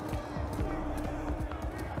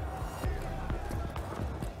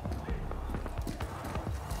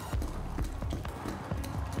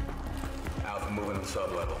 Alpha moving to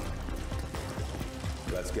sub-level.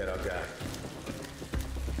 Let's get our guy.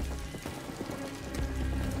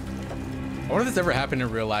 I wonder if this ever happened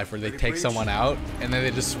in real life where they take someone out and then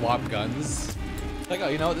they just swap guns. Like, oh,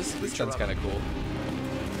 you know, this gun's kind of cool.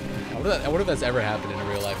 I wonder if that's ever happened in a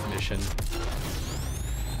real life mission.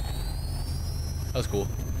 That was cool.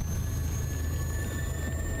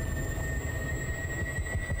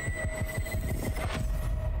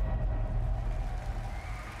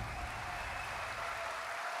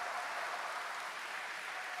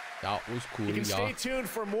 That was cool. You can stay tuned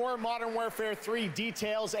for more Modern Warfare 3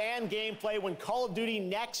 details and gameplay when Call of Duty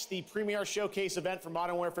Next, the premier showcase event for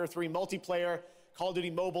Modern Warfare 3 multiplayer, Call of Duty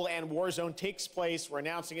Mobile, and Warzone takes place. We're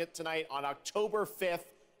announcing it tonight on October 5th,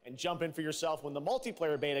 and jump in for yourself when the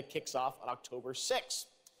multiplayer beta kicks off on October 6th.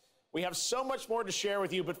 We have so much more to share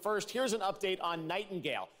with you, but first, here's an update on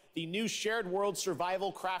Nightingale, the new shared world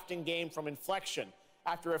survival crafting game from Inflection.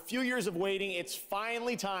 After a few years of waiting, it's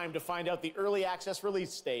finally time to find out the early access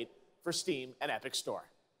release date for Steam and Epic Store.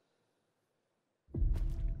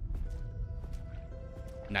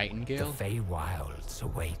 Nightingale? The Feywilds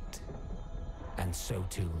await, and so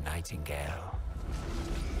too Nightingale.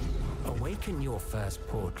 Awaken your first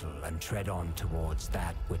portal and tread on towards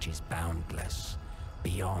that which is boundless,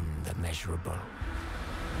 beyond the measurable.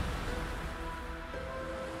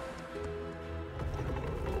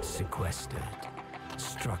 Sequestered,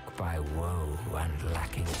 struck by woe and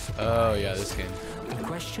lacking supplies. Oh yeah, this game. The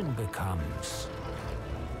question becomes,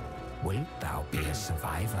 wilt thou be a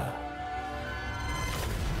survivor?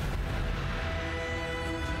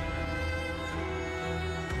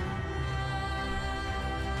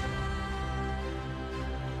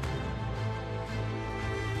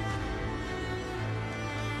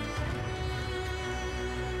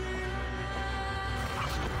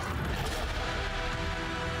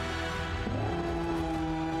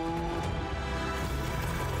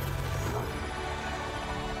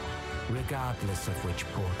 Regardless of which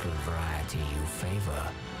portal variety you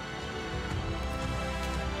favor,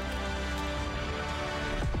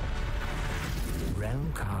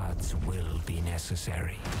 realm cards will be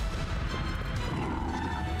necessary.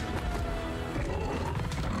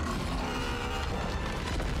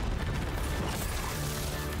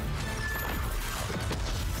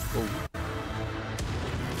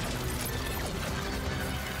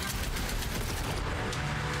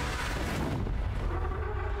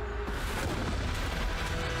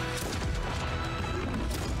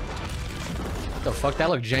 The fuck, that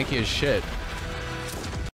looked janky as shit.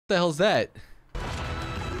 What the hell's that?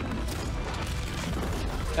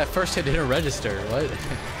 At first it didn't register. What?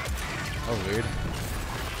 Oh, weird.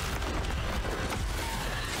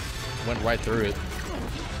 Went right through it.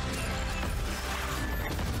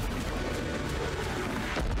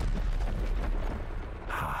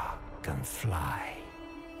 Can fly.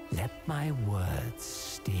 Let my words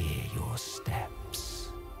steer your steps.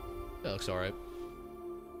 That looks alright.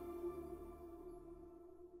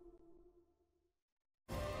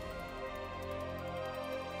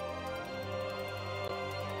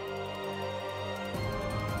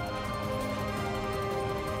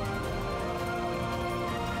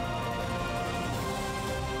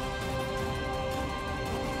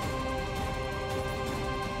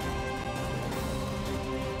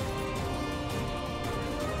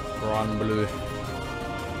 Blue.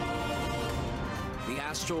 The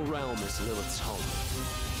astral realm is Lilith's home.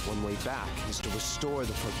 One way back is to restore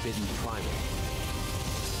the forbidden primal.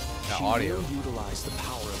 She will utilize the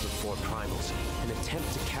power of the four primals and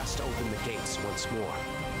attempt to cast open the gates once more.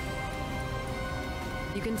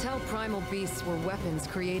 You can tell primal beasts were weapons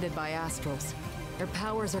created by astrals. Their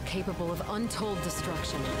powers are capable of untold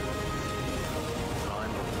destruction.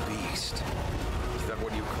 Primal beast? Is that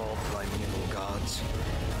what you call primeval gods?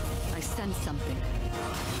 I sense something,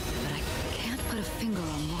 but I can't put a finger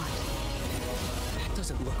on what. That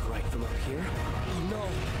doesn't look right from up here. Oh no!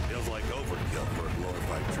 Feels like overkill for a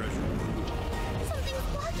glorified treasure. Something's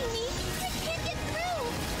blocking me! I can't get through!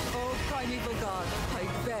 Oh, primeval god, I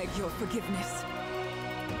beg your forgiveness.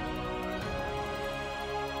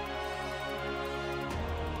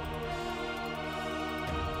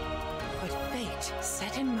 What fate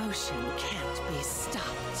set in motion can't be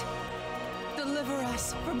stopped. Deliver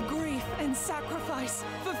us from grief and sacrifice.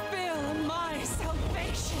 Fulfill my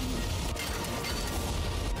salvation.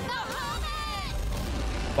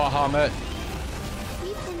 Bahamut.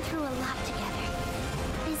 We've been through a lot together.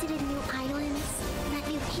 Visited new islands, met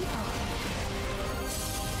new people.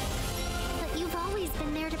 But you've always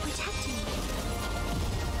been there to protect me.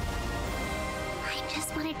 I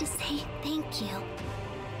just wanted to say thank you.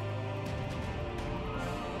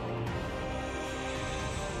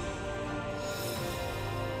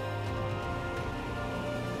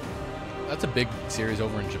 That's a big series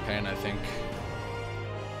over in Japan, I think.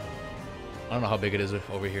 I don't know how big it is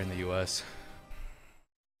over here in the US.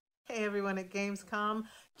 Hey everyone at Gamescom,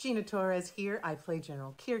 Gina Torres here. I play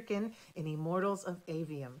General Kirkin in Immortals of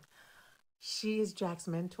Avium. She is Jack's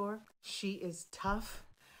mentor. She is tough,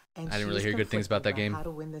 and I didn't really hear good things about that game. How to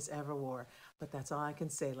win this ever war, but that's all I can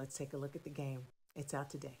say. Let's take a look at the game. It's out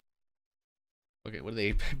today. Okay, what do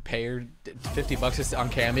they pay her $50 on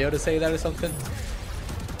Cameo to say that or something?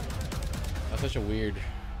 That's such a weird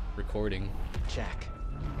recording. Jack,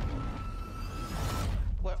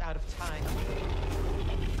 we're out of time.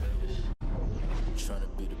 Trying to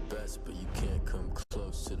be the best, but you can't come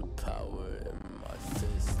close to the power in my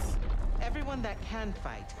fists. Everyone that can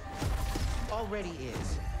fight already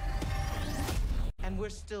is. And we're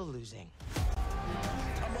still losing.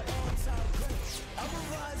 I'm an all-time great. I'm a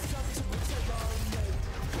rise up to protect my own name.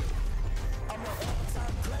 I'm an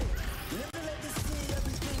all-time great. Living like the sea,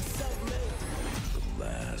 everything self-made. The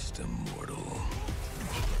last immortal.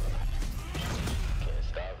 Can't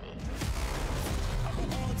stop me. I'm an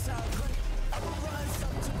all-time great. I'm a rise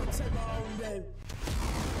up to protect my own name.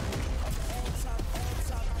 I'm an all-time.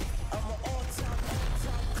 I'm an all-time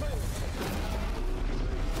great.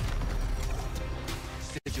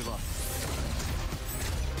 Sigil up.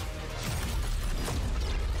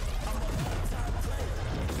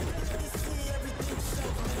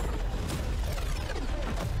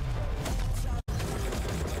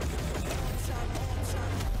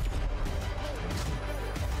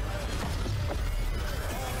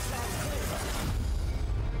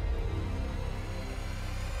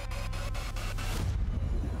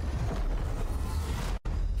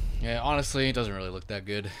 Yeah, honestly, it doesn't really look that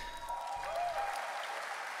good.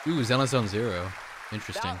 Ooh, Zenless Zone Zero.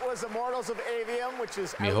 Interesting. That was Immortals of Avium, which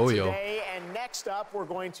is out MiHoYo. today. And next up, we're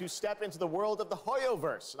going to step into the world of the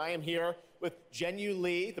HoYoverse. And I am here with Jenyu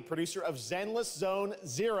Lee, the producer of Zenless Zone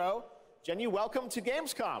Zero. Jenyu, welcome to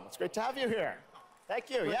Gamescom. It's great to have you here. Thank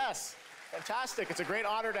you. Yes. Fantastic. It's a great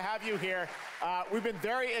honor to have you here. We've been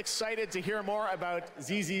very excited to hear more about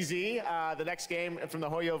ZZZ, the next game from the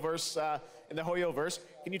HoYoverse, in the HoYoverse.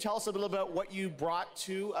 Can you tell us a little about what you brought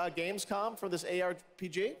to Gamescom for this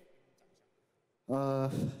ARPG?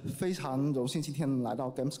 非常荣幸今天来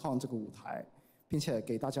到 Gamescom 这个舞台，并且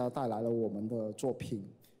给大家带来了我们的作品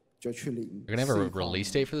《绝区零》。You're gonna have a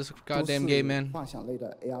release date for this goddamn game, man. 幻想类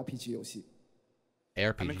的 ARPG 游戏。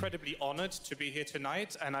ARPG. I'm incredibly honored to be here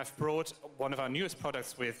tonight, and I've brought one of our newest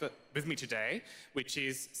products with me today, which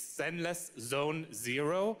is Zenless Zone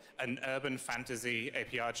Zero, an urban fantasy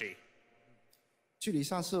APRG. 距离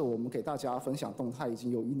上次我们给大家分享动态已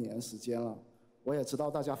经有1年时间了，我也知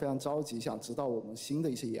道大家非常着急，想知道我们新的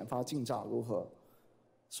一些研发进展如何，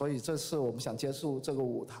所以这次我们想借助这个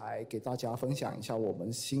舞台，给大家分享一下我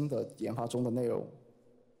们新的研发中的内容。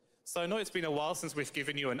 So I know it's been a while since we've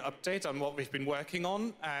given you an update on what we've been working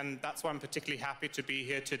on, and that's why I'm particularly happy to be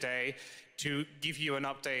here today to give you an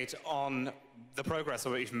update on the progress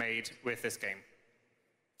that we've made with this game.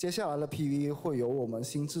 接下来的 PV 会有我们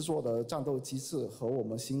新制作的战斗机制和我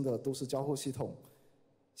们新的都市交互系统，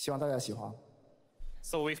希望大家喜欢。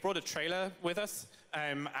 So we've brought a trailer with us,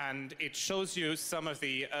 and it shows you some of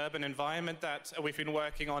the urban environment that we've been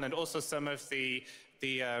working on, and also some of the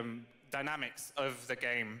dynamics of the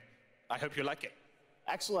game. I hope you like it.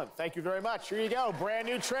 Excellent. Thank you very much. Here you go. Brand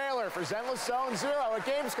new trailer for Zenless Zone Zero at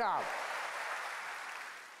Gamescom.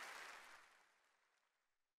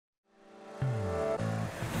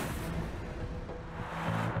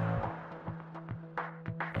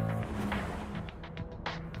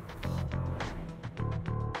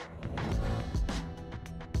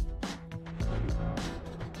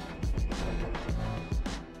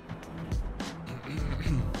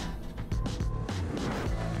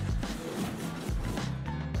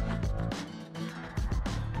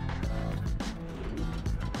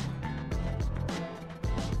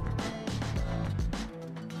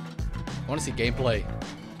 I want to see gameplay.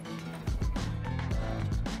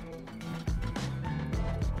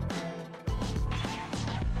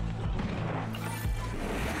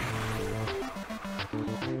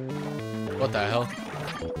 What the hell?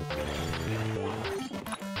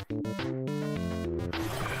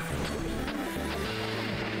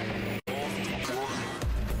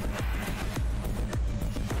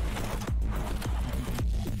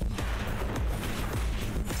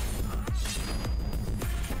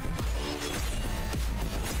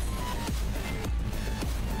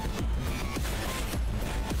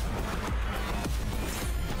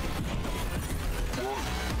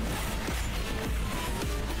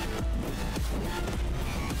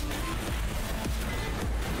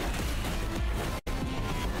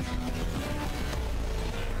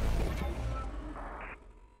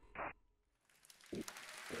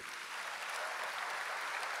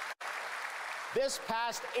 This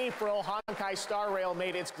past April, Honkai Star Rail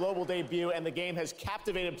made its global debut, and the game has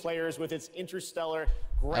captivated players with its interstellar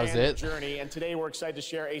grand journey. And today we're excited to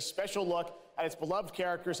share a special look at its beloved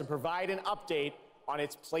characters and provide an update on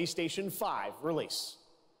its PlayStation 5 release.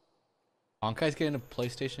 Honkai's getting a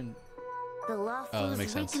PlayStation. The that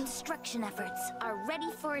makes Luofu's sense. reconstruction efforts are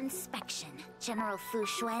ready for inspection, General Fu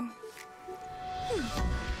Xuan.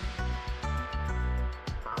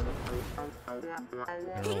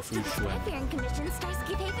 Thanks to the Skyfaring Commission,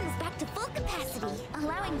 Starscape Haven is back to full capacity.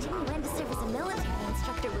 Allowing Jing Yuan to serve as a military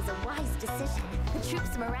instructor was a wise decision. The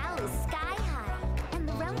troops' morale is sky high, and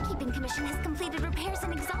the Realm Keeping Commission has completed repairs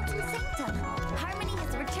in Exalting Sanctum. Harmony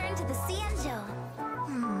has returned to the Xianzhou.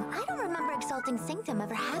 I don't remember Exalting Sanctum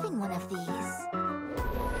ever having one of these.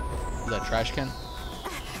 Is that trash can?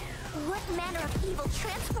 What manner of evil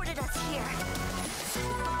transported us here?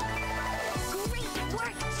 Great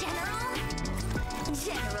work, General!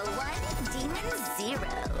 General 1, Demon 0.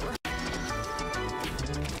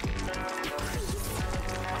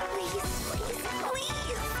 Please.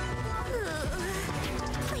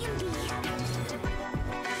 Plan B.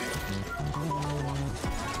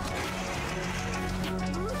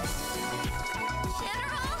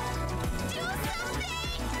 General, do something!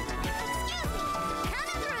 Excuse me,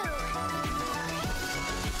 coming through.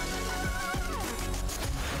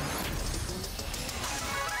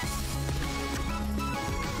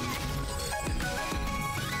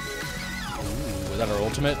 Was that our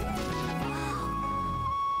ultimate? It's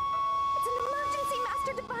an emergency,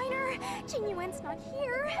 Master Diviner. Jing Yuan's not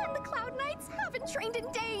here, and the Cloud Knights haven't trained in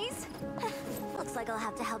days. Looks like I'll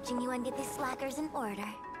have to help Jing Yuan get these slackers in order.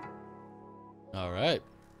 All right.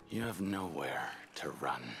 You have nowhere to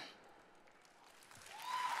run.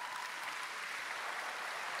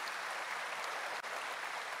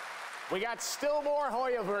 We got still more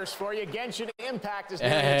Hoyoverse for you. Genshin Impact is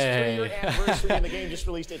nearing its 3-year anniversary, and the game just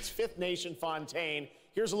released its 5th nation, Fontaine.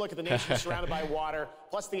 Here's a look at the nation surrounded by water,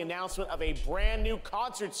 plus the announcement of a brand new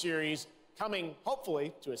concert series coming,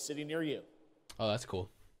 hopefully, to a city near you. Oh, that's cool.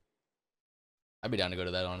 I'd be down to go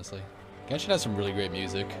to that, honestly. Genshin has some really great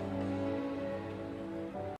music.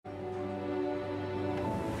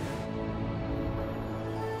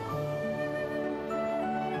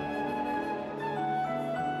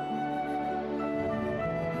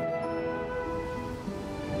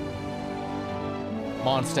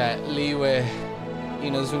 Mondstadt, Liyue,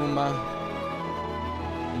 Inazuma,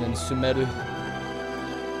 and then Sumeru.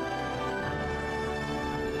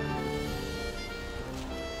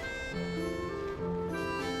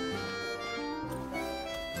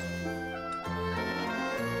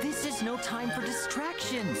 This is no time for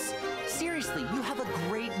distractions. Seriously, you have a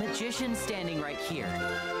great magician standing right here.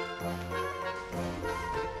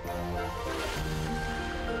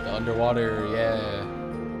 The underwater, yeah.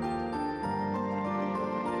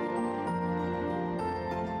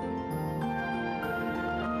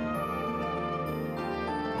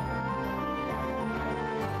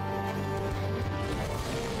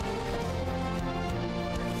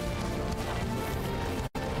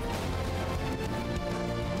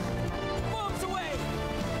 Bombs away!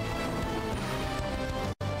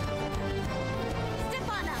 Step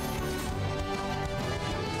on up!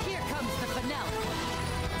 Here comes the finale.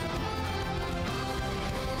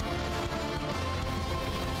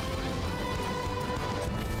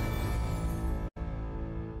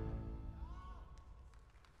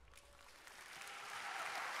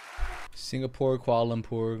 Singapore, Kuala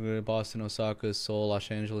Lumpur, Boston, Osaka, Seoul, Los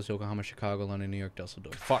Angeles, Yokohama, Chicago, London, New York,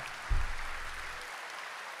 Dusseldorf. Fuck.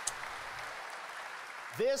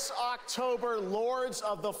 This October, Lords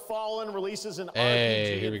of the Fallen releases an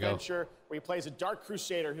Hey, RPG here we go. adventure where he plays a Dark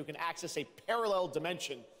Crusader who can access a parallel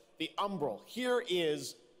dimension, the Umbral. Here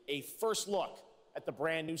is a first look at the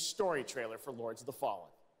brand new story trailer for Lords of the Fallen.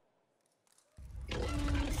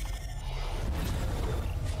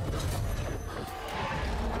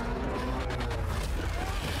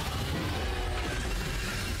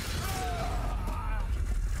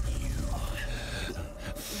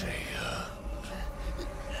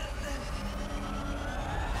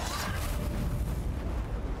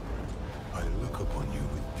 I look upon you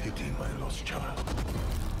with pity, my lost child.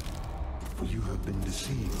 For you have been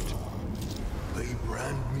deceived. They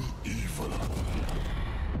brand me evil,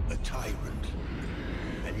 a tyrant,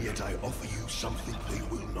 and yet I offer you something they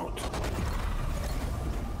will not.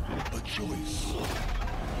 A choice.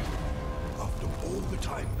 After all the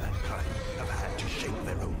time mankind have had to shape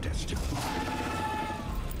their own destiny.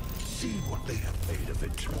 See what they have made of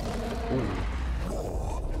it.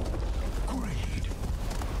 War, greed,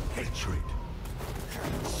 hatred,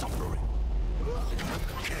 suffering,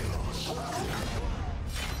 chaos.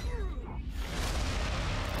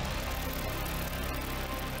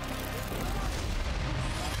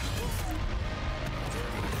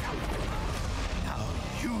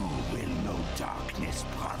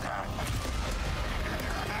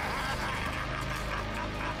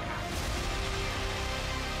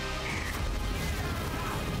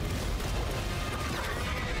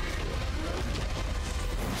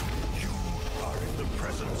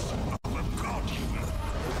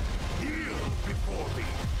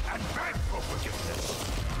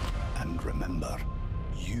 And remember,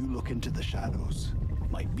 you look into the shadows,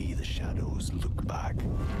 might be the shadows look back.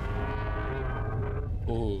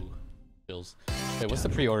 Ooh, feels. Wait, what's the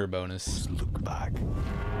pre-order bonus? Look back.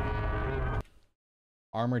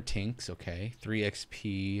 Armor tinks, okay. 3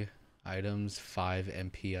 XP items, 5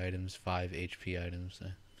 MP items, 5 HP items.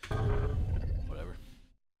 Whatever.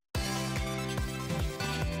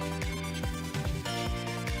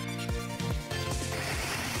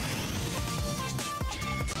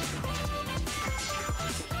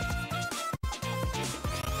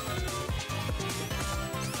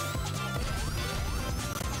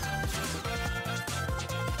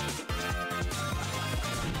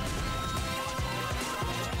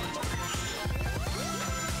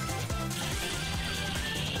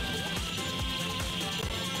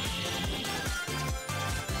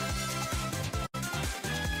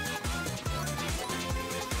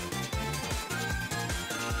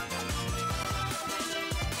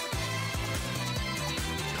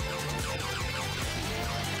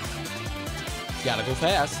 Gotta go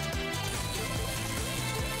fast.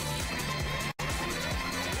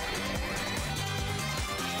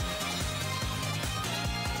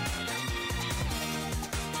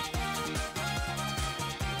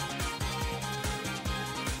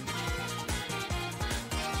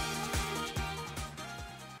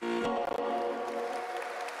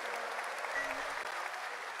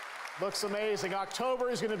 Looks amazing. October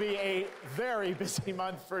is going to be a very busy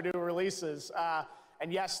month for new releases.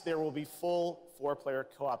 And yes, there will be full 4-player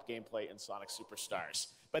co-op gameplay in Sonic Superstars.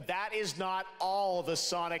 But that is not all the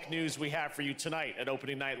Sonic news we have for you tonight at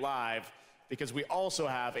Opening Night Live, because we also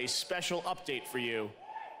have a special update for you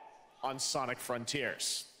on Sonic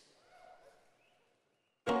Frontiers.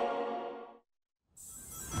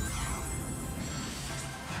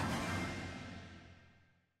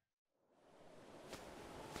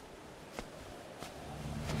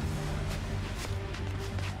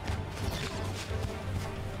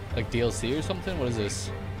 Like DLC or something? What is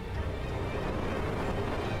this?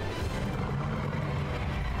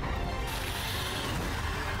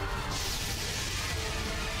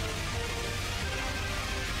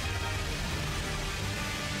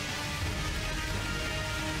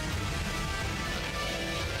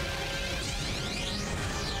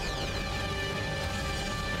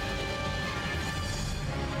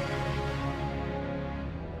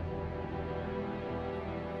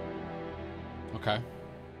 Okay.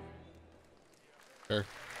 Sure.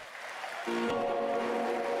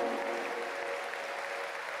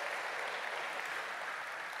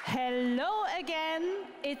 Hello again.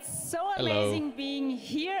 It's so amazing being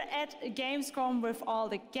here at Gamescom with all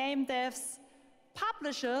the game devs,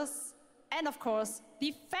 publishers, and of course,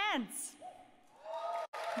 the fans.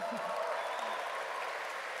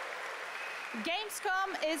 Gamescom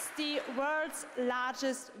is the world's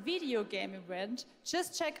largest video game event.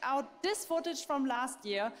 Just check out this footage from last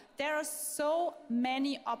year. There are so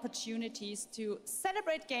many opportunities to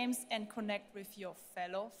celebrate games and connect with your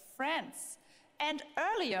fellow friends. And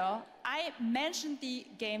earlier, I mentioned the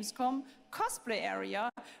Gamescom cosplay area,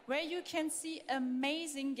 where you can see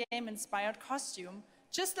amazing game-inspired costume,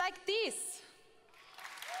 just like this.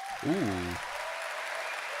 Ooh.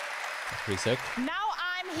 Pretty sick. Now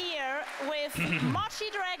I'm here with Mochi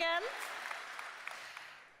Dragon,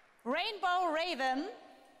 Rainbow Raven,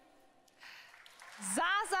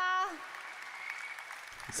 Zaza,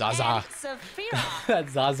 Zaza. and Saphira.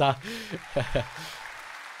 That's Zaza.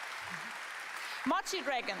 Mochi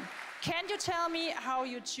Dragon, can you tell me how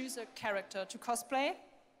you choose a character to cosplay?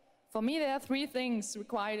 For me, there are 3 things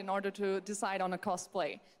required in order to decide on a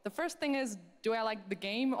cosplay. The first thing is, do I like the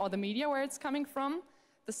game or the media where it's coming from?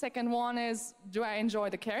 The second one is, do I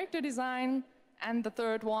enjoy the character design? And the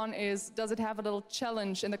third one is, does it have a little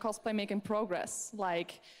challenge in the cosplay making progress,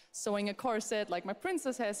 like sewing a corset like my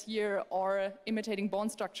princess has here, or imitating bone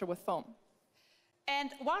structure with foam?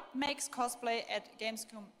 And what makes cosplay at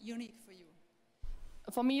Gamescom unique for you?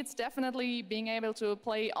 For me, it's definitely being able to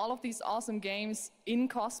play all of these awesome games in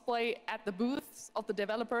cosplay at the booths of the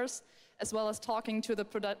developers, as well as talking to the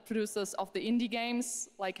producers of the indie games,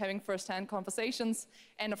 like having first-hand conversations,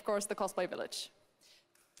 and of course, the Cosplay Village.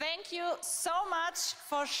 Thank you so much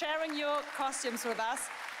for sharing your costumes with us,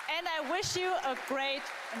 and I wish you a great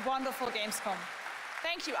and wonderful Gamescom.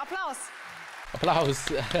 Thank you. Applause.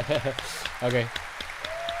 Applause. Okay.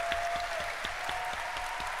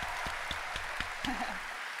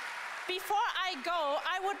 Before I go,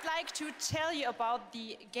 I would like to tell you about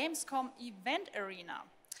the Gamescom event arena.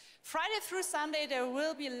 Friday through Sunday, there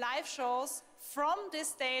will be live shows from this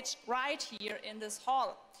stage right here in this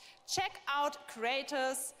hall. Check out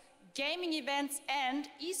creators, gaming events and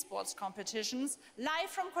esports competitions live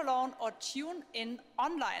from Cologne or tune in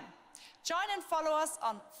online. Join and follow us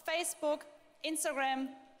on Facebook, Instagram,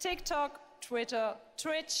 TikTok, Twitter,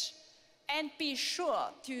 Twitch, and be sure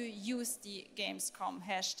to use the Gamescom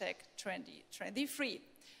hashtag 2023.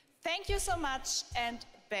 Thank you so much, and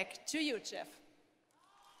back to you, Jeff.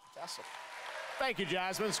 Fantastic. Thank you,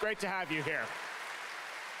 Jasmine. It's great to have you here.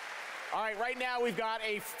 All right, right now we've got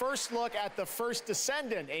a first look at the first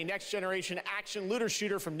Descendant, a next-generation action looter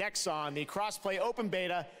shooter from Nexon. The crossplay open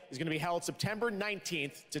beta is going to be held September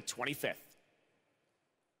 19th to 25th.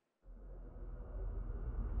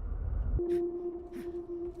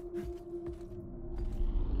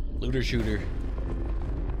 Looter shooter.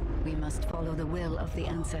 We must follow the will of the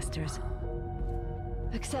ancestors.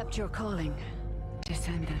 Accept your calling,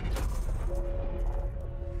 Descendant.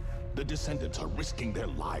 The Descendants are risking their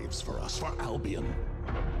lives for us, for Albion.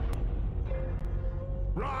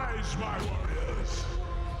 Rise, my warriors!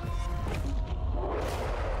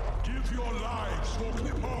 Give your lives for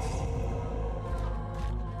Clipoff!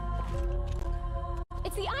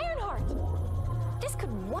 It's the Ironheart! This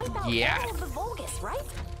could wipe out all of the Vulgus, right?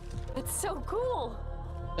 It's so cool!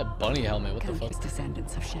 That bunny helmet, what the Countless fuck?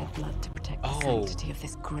 descendants have shed blood to protect the sanctity of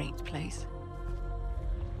this great place.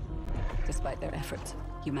 Despite their efforts,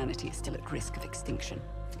 humanity is still at risk of extinction.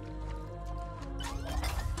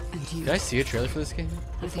 And you Did I see a trailer for this game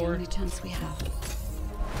are the before? only chance we have.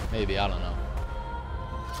 Maybe, I don't know.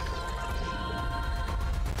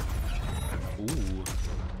 Ooh.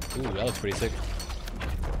 Ooh, that looks pretty sick.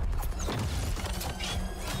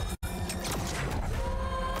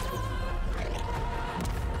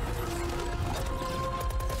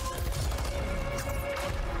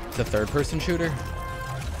 It's a third-person shooter.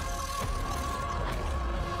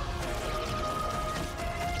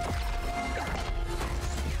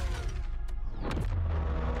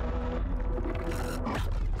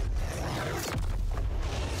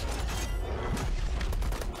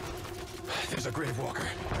 There's a grave walker.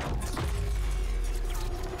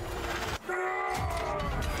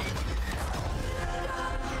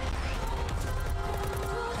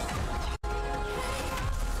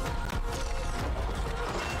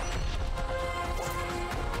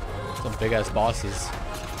 Some big ass bosses.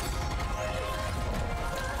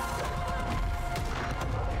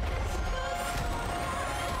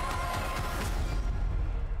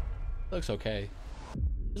 Looks okay.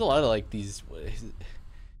 There's a lot of like these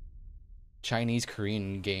Chinese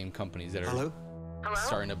Korean game companies that are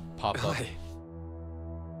starting to pop up. Hi.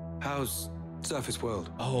 How's Surface World?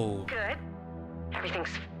 Oh. Good. Everything's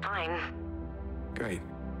fine. Great.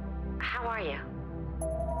 How are you?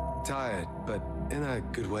 Tired, but in a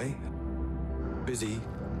good way. Busy.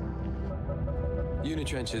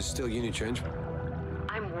 Unitrench is still Unitrench.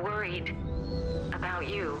 I'm worried about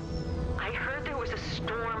you. I heard there was a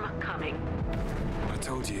storm coming. I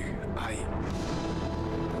told you, I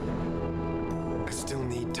still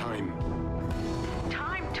need time.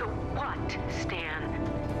 Time to what, Stan?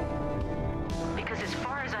 Because as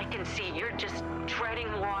far as I can see, you're just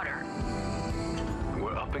treading water.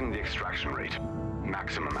 We're upping the extraction rate.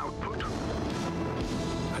 Maximum output.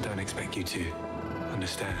 I don't expect you to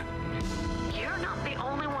understand. You're not the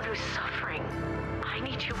only one who's suffering. I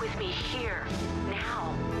need you with me here,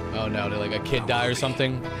 now. Oh no, did like a kid die or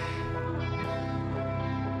something?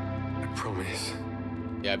 I promise.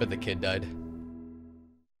 Yeah, I bet the kid died.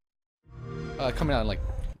 Coming out in like,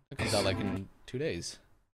 it comes out like in 2 days.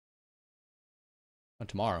 Oh,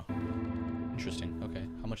 tomorrow. Interesting. Okay,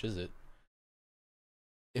 how much is it?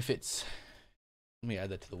 If it's, let me add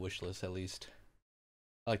that to the wish list at least.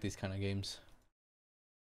 I like these kind of games.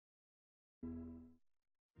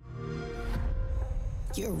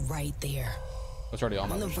 You're right there. It's already on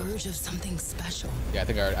my the wish list. verge of something special. Yeah, I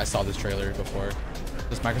think I saw this trailer before.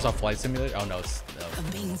 This Microsoft Flight Simulator? Oh no, it's no.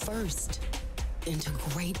 Of being first into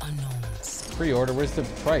great unknowns. Pre-order, where's the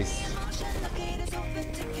price?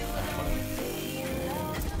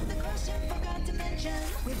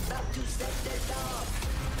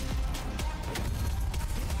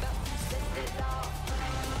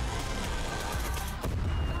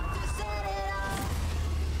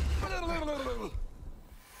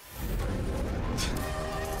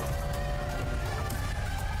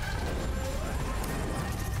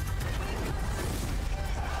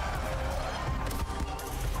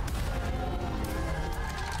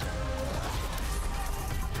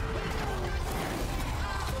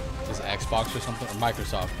 Is it Xbox or something? Or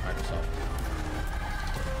Microsoft? Microsoft.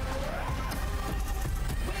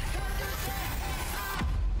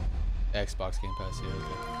 Xbox Game Pass, yeah,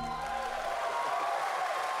 okay.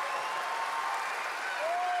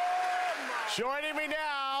 Joining me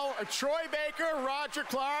now, Troy Baker, Roger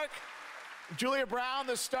Clark, Julia Brown,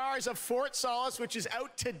 the stars of Fort Solace, which is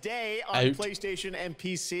out today on PlayStation and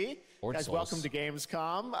PC. Guys, welcome to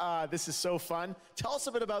Gamescom. This is so fun. Tell us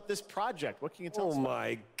a bit about this project. What can you tell us? Oh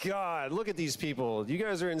my God, look at these people. You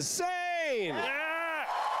guys are insane. Yeah.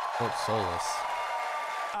 Fort Solace.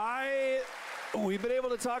 We've been able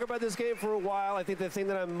to talk about this game for a while. I think the thing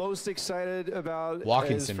that I'm most excited about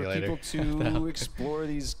Walking is simulator. for people to explore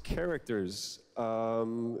these characters.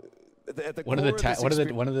 One of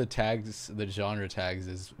the tags, the genre tags,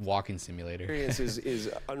 is walking simulator. is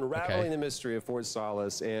unraveling the mystery of Fort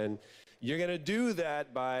Solace, and you're gonna do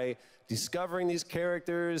that by discovering these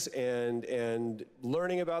characters and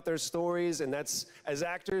learning about their stories. And that's, as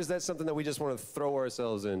actors, that's something that we just want to throw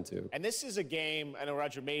ourselves into. And this is a game, I know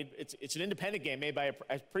Roger made, it's an independent game made by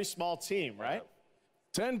a pretty small team, right?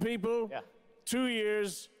 10 people, 2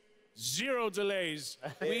 years, 0 delays.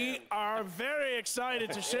 We are very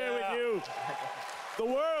excited to share with you the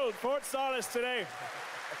world, Fort Solace today.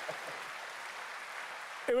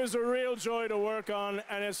 It was a real joy to work on,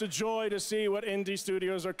 and it's a joy to see what indie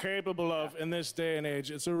studios are capable of in this day and age.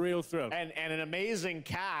 It's a real thrill. And an amazing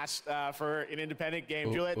cast for an independent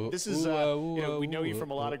game. Juliet, this is, we know you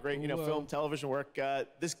from a lot of great, film, television work.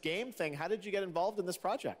 This game thing, how did you get involved in this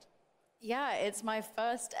project? Yeah, it's my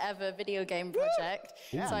first ever video game project,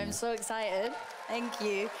 so I'm so excited. Thank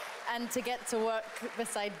you. And to get to work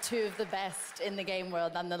beside 2 of the best in the game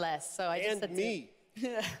world nonetheless. So I just had to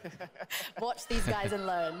watch these guys and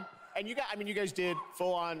learn. And you guys did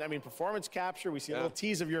full-on, performance capture. We see a little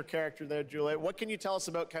tease of your character there, Juliet. What can you tell us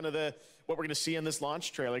about kind of what we're going to see in this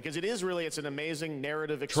launch trailer? Because it's an amazing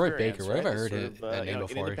narrative experience. Troy Baker, where have I heard that name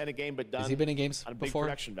before? An independent game, but done. Has he been in games on a big before?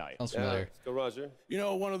 production value. Sounds familiar. Go, Roger. You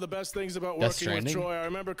know, one of the best things about working with Troy, I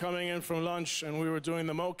remember coming in from lunch and we were doing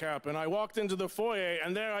the mocap, and I walked into the foyer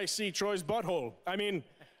and there I see Troy's butthole. I mean,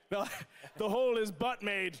 the hole is butt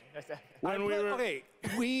made. When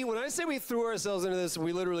when I say we threw ourselves into this,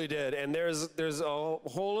 we literally did. And there's a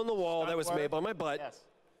hole in the wall that was made by my butt,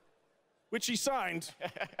 which he signed.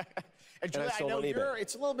 And Julia, I know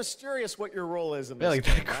it's a little mysterious what your role is in this. Yeah, like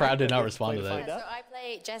the crowd did not respond to that. So I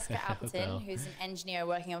play Jessica Appleton, who's an engineer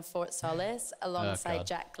working on Fort Solace alongside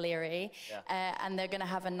Jack Leary. And they're going to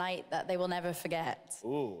have a night that they will never forget.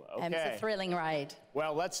 Ooh, okay. It's a thrilling ride.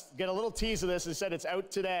 Well, let's get a little tease of this. As I said, it's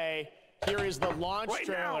out today. Here is the launch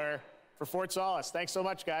trailer for Fort Solace. Thanks so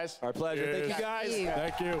much, guys. Our pleasure. Thank you, guys.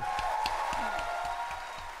 Thank you.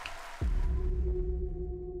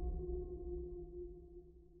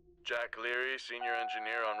 Jack Leary, senior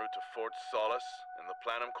engineer en route to Fort Solace, in the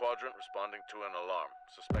Planum Quadrant, responding to an alarm.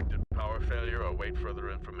 Suspected power failure. Await further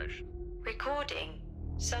information. Recording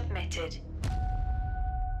submitted.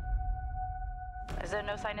 Is there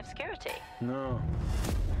no sign of security? No.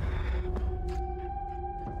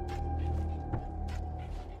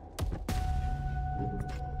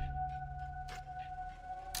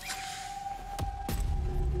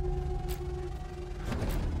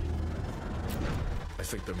 I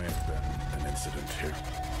think there may have been an incident here.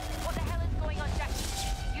 What the hell is going on, Jack?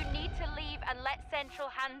 You need to leave and let Central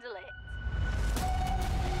handle it.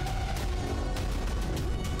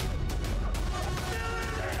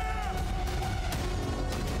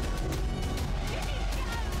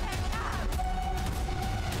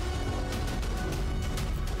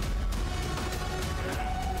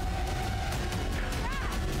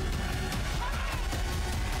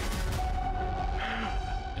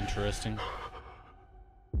 Interesting.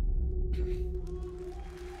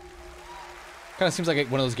 Kind of seems like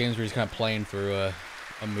one of those games where he's kind of playing through a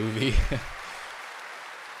movie.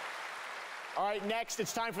 All right, next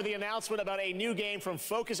it's time for the announcement about a new game from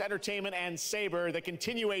Focus Entertainment and Saber, the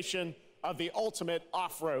continuation of the ultimate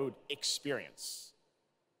off-road experience.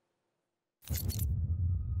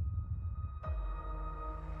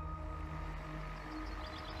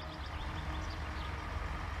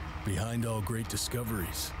 Behind all great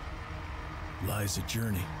discoveries lies a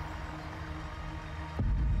journey.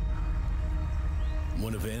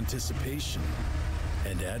 One of anticipation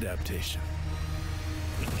and adaptation.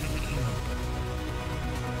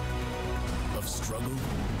 Of struggle.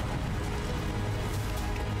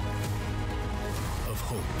 Of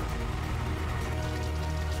hope.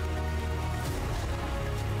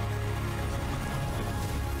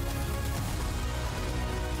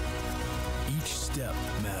 Each step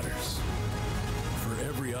matters. For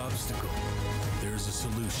every obstacle, there's a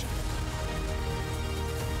solution.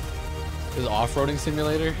 This is off-roading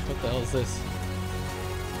simulator? What the hell is this?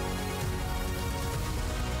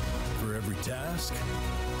 For every task,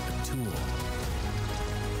 a tool.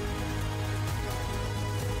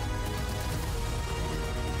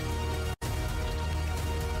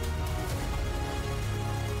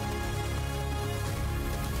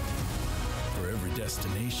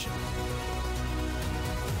 destination.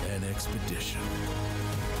 An expedition.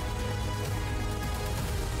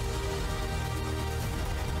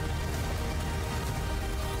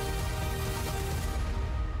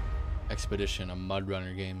 Expedition, a mud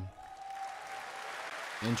runner game.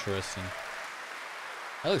 Interesting.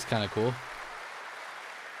 That looks kind of cool.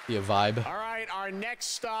 Be a vibe. All right, our next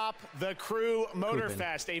stop, the Crew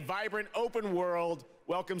Motorfest, a vibrant open world,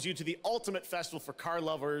 welcomes you to the ultimate festival for car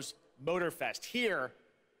lovers, Motorfest. Here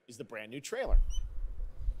is the brand new trailer.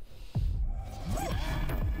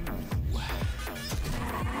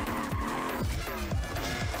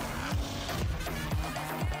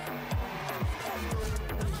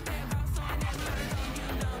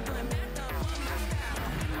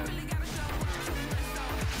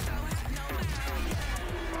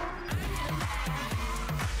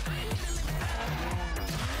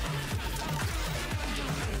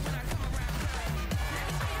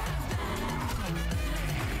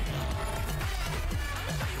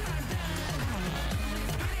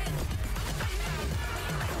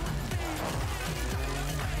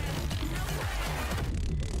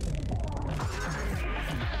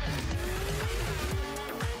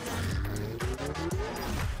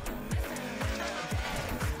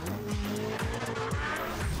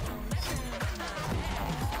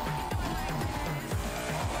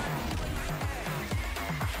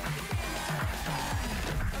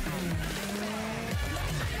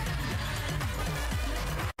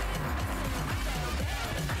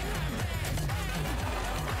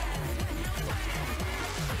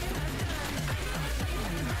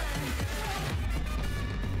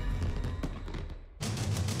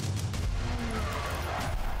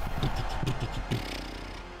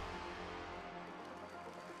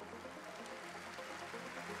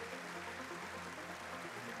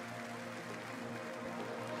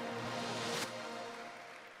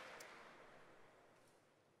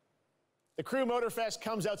 The Crew Motorfest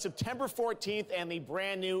comes out September 14th, and the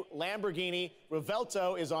brand new Lamborghini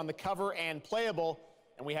Revuelto is on the cover and playable.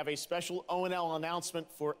 And we have a special O&L announcement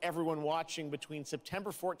for everyone watching. Between September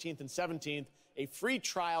 14th and 17th, a free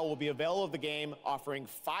trial will be available of the game, offering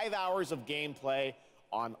 5 hours of gameplay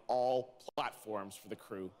on all platforms for the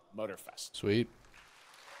Crew Motorfest. Sweet.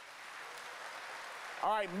 All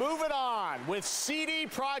right, moving on with CD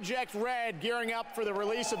Projekt Red gearing up for the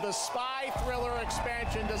release of the spy thriller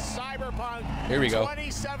expansion to Cyberpunk Here we go.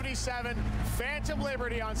 2077 Phantom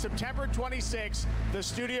Liberty on September 26th. The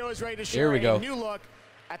studio is ready to share Here we go. a new look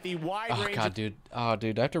at the wide Oh range. god, dude. Oh,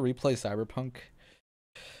 dude, I have to replay Cyberpunk.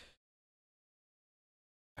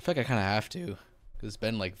 I feel like I kind of have to, because it's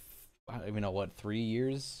been like, I don't even know what, 3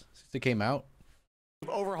 years since it came out.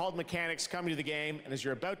 Overhauled mechanics coming to the game, and as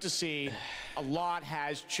you're about to see, a lot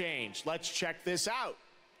has changed. Let's check this out.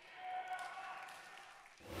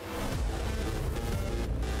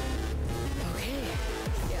 Okay.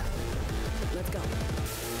 Yeah. Let's go.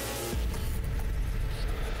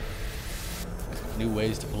 New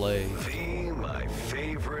ways to play. V, my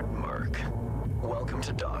favorite merc. Welcome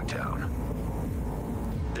to Dogtown.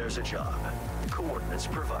 There's a job. Coordinates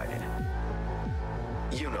provided.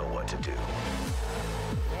 You know what to do.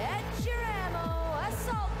 Get your ammo,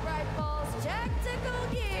 assault rifles, tactical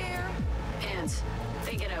gear. And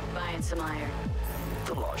thinking of buying some iron.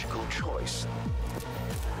 The logical choice.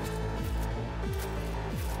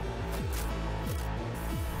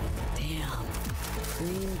 Damn.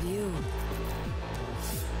 Green view.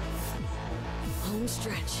 Home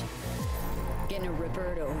stretch. Getting a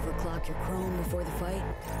ripper to overclock your chrome before the fight?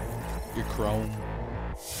 Your chrome.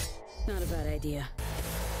 Not a bad idea.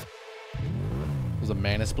 Those are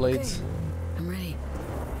Manus blades. Okay. I'm ready.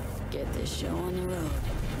 Get this show on the road.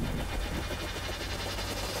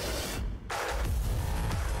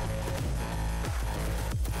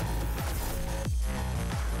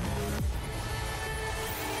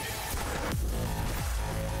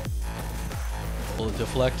 Bullet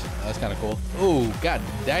deflect. That's kind of cool. Oh, god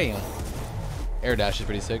damn. Air dash is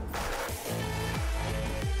pretty sick.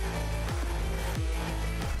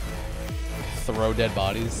 Throw dead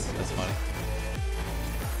bodies. That's funny.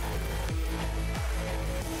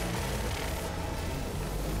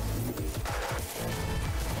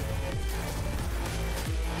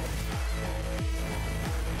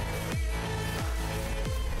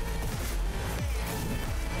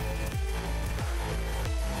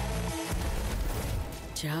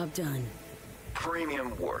 Job done.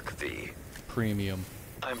 Premium work, V. Premium.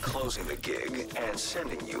 I'm closing the gig and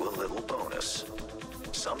sending you a little bonus.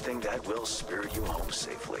 Something that will spirit you home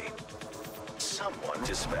safely. Someone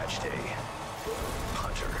dispatched a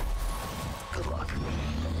hunter. Good luck.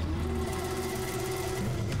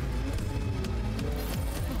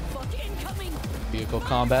 Fuck incoming! Vehicle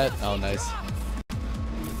combat. Oh, nice.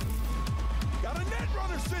 Got a net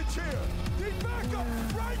runner cinch here. Need backup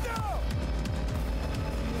right now.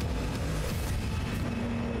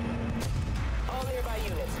 All nearby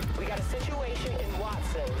units. We got a situation in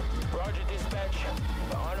Watson. Roger, dispatch.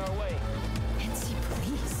 We're on our way. NC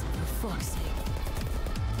police, for fuck's sake.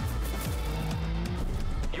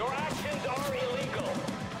 Your actions are illegal.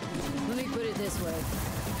 Let me put it this way.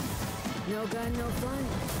 No gun, no fun.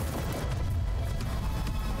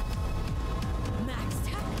 Max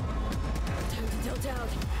tech. Time to tilt out.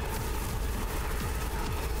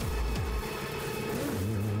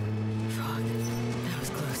 Fuck, that was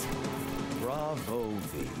close. Bravo,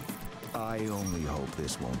 V. I only hope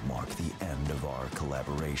this won't mark the end of our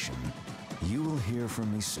collaboration. You will hear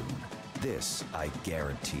from me soon. This I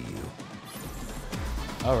guarantee you.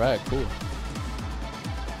 All right, cool.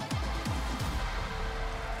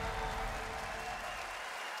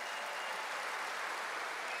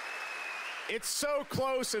 It's so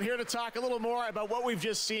close, and here to talk a little more about what we've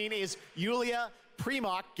just seen is Yulia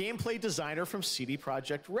Primok, gameplay designer from CD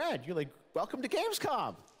Projekt Red. Yulia, welcome to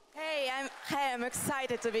Gamescom. Hey, I'm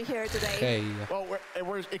excited to be here today. Hey. Well,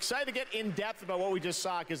 we're excited to get in depth about what we just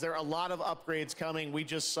saw because there are a lot of upgrades coming. We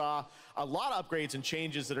just saw a lot of upgrades and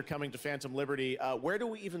changes that are coming to Phantom Liberty. Where do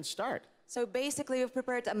we even start? So basically, we've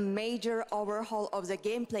prepared a major overhaul of the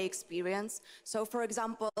gameplay experience. So for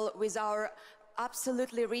example, with our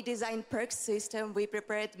absolutely redesigned perks system, we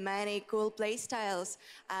prepared many cool playstyles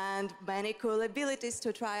and many cool abilities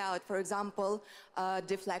to try out. For example,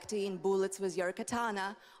 deflecting bullets with your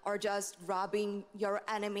katana, or just grabbing your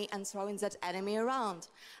enemy and throwing that enemy around.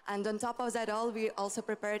 And on top of that all, we also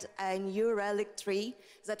prepared a new relic tree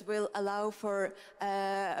that will allow for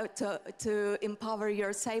to empower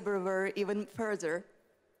your cyberware even further.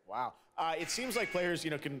 Wow. It seems like players,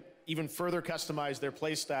 can even further customize their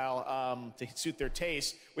playstyle to suit their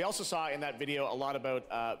taste. We also saw in that video a lot about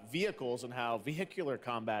vehicles and how vehicular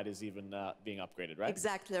combat is even being upgraded, right?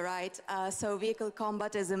 Exactly right. So vehicle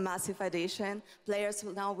combat is a massive addition. Players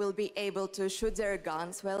now will be able to shoot their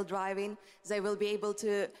guns while driving. They will be able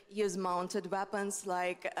to use mounted weapons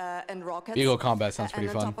like and rockets. Vehicle combat sounds pretty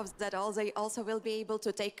fun. fun. And on top of that all, they also will be able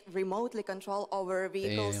to take remotely control over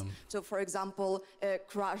vehicles to, for example,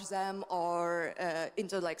 crush them or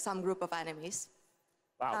into like some group of enemies.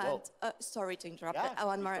 Wow. And, sorry to interrupt.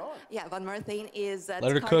 One more thing is that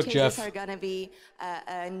Let her car cook, changes Jeff. are gonna be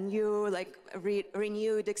a new,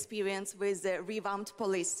 renewed experience with the revamped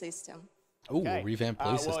police system. Ooh, revamped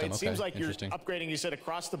police well, system. it seems like you're Interesting. upgrading, you said,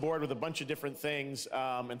 across the board with a bunch of different things.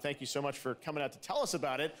 And thank you so much for coming out to tell us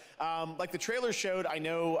about it. Like the trailer showed, I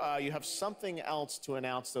know you have something else to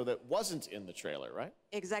announce, though, that wasn't in the trailer, right?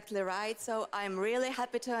 Exactly right. So I'm really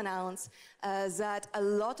happy to announce that a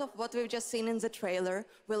lot of what we've just seen in the trailer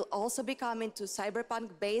will also be coming to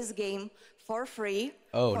Cyberpunk base game for free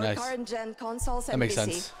Oh, for nice. current gen consoles That and makes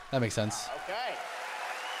PC. sense. That makes sense. Okay.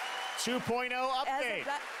 2.0 update.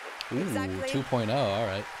 Ooh, Exactly. 2.0. All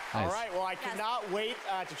right. All Nice. right. Well, I cannot wait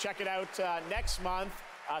to check it out next month.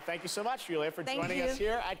 Thank you so much, Yulia, for joining us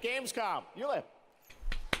here at Gamescom. Yulia.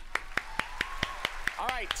 All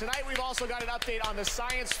right. Tonight, we've also got an update on the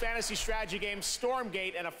science fantasy strategy game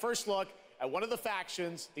Stormgate and a first look at one of the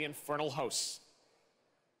factions, the Infernal Hosts.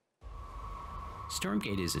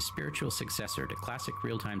 Stormgate is a spiritual successor to classic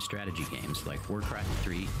real-time strategy games like Warcraft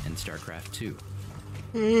 3 and StarCraft 2.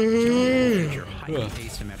 Feature highly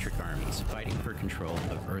asymmetric armies fighting for control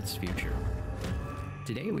of Earth's future.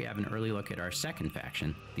 Today we have an early look at our second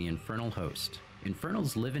faction, the Infernal Host.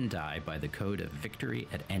 Infernals live and die by the code of victory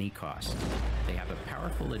at any cost. They have a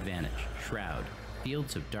powerful advantage, Shroud,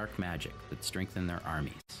 fields of dark magic that strengthen their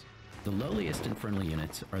armies. The lowliest Infernal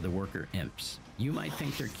units are the Worker Imps. You might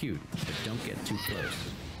think they're cute, but don't get too close.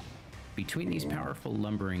 Between these powerful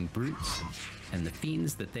lumbering brutes and the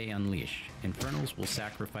fiends that they unleash, Infernals will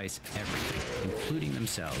sacrifice everything, including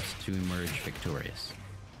themselves, to emerge victorious.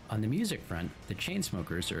 On the music front, the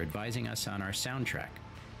Chainsmokers are advising us on our soundtrack.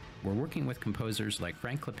 We're working with composers like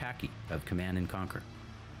Frank Klepacki of Command & Conquer.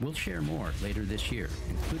 We'll share more later this year,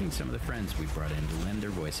 including some of the friends we brought in to lend their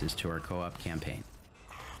voices to our co-op campaign.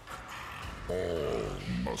 All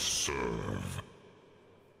must serve.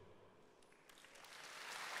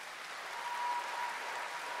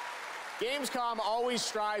 Gamescom always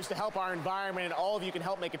strives to help our environment, and all of you can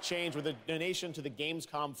help make a change with a donation to the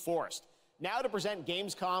Gamescom Forest. Now to present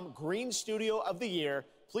Gamescom Green Studio of the Year,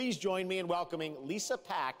 please join me in welcoming Lisa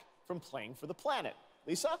Pack from Playing for the Planet.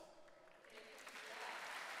 Lisa?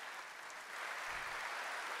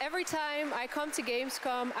 Every time I come to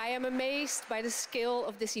Gamescom, I am amazed by the skill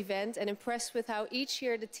of this event and impressed with how each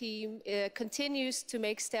year the team continues to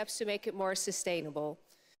make steps to make it more sustainable.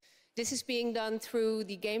 This is being done through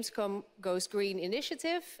the Gamescom Goes Green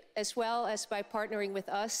initiative, as well as by partnering with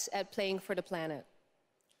us at Playing for the Planet.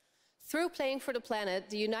 Through Playing for the Planet,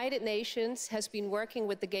 the United Nations has been working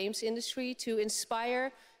with the games industry to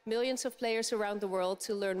inspire millions of players around the world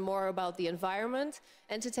to learn more about the environment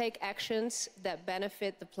and to take actions that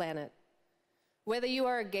benefit the planet. Whether you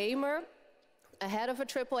are a gamer, a head of a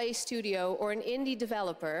AAA studio, or an indie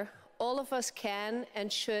developer, all of us can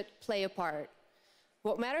and should play a part.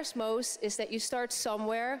 What matters most is that you start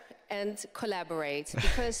somewhere and collaborate,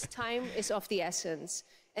 because time is of the essence.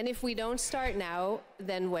 And if we don't start now,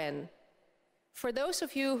 then when? For those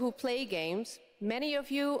of you who play games, many of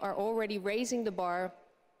you are already raising the bar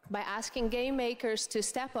by asking game makers to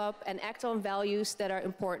step up and act on values that are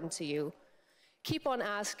important to you. Keep on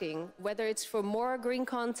asking, whether it's for more green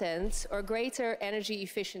content or greater energy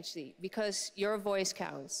efficiency, because your voice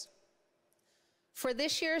counts. For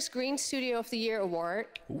this year's Green Studio of the Year award,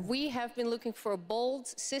 we have been looking for bold,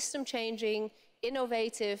 system-changing,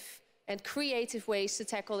 innovative, and creative ways to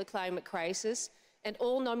tackle the climate crisis, and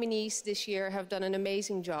all nominees this year have done an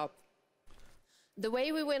amazing job. The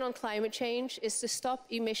way we win on climate change is to stop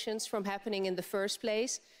emissions from happening in the first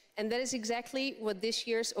place, and that is exactly what this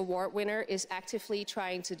year's award winner is actively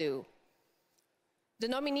trying to do. The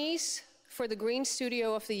nominees for the Green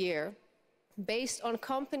Studio of the Year, based on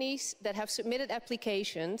companies that have submitted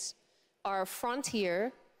applications, are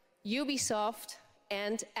Frontier, Ubisoft,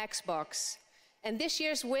 and Xbox. And this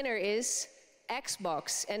year's winner is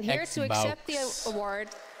Xbox. And here to accept the award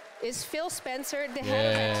is Phil Spencer, the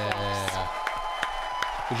head of Xbox.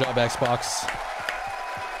 Good job, Xbox.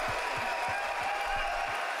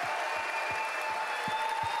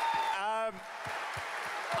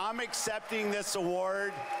 I'm accepting this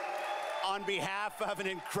award on behalf of an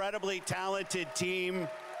incredibly talented team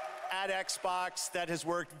at Xbox that has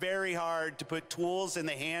worked very hard to put tools in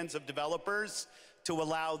the hands of developers to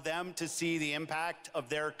allow them to see the impact of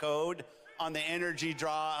their code on the energy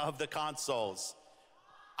draw of the consoles.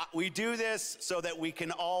 We do this so that we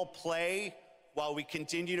can all play while we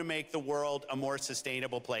continue to make the world a more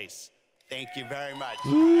sustainable place. Thank you very much.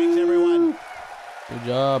 Thanks, everyone. Good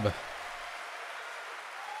job.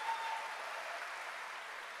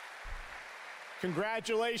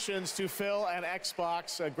 Congratulations to Phil and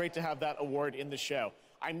Xbox. Great to have that award in the show.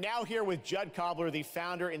 I'm now here with Judd Cobbler, the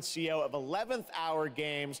founder and CEO of 11th Hour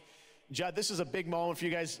Games. Judd, this is a big moment for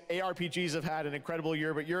you guys. ARPGs have had an incredible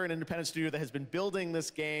year, but you're an independent studio that has been building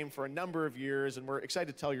this game for a number of years, and we're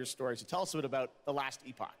excited to tell your story. So tell us a bit about The Last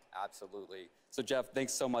Epoch. Absolutely. So Jeff,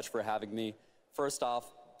 thanks so much for having me. First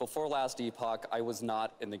off, before Last Epoch, I was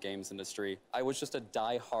not in the games industry. I was just a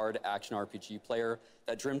die-hard action RPG player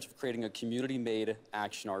that dreamt of creating a community-made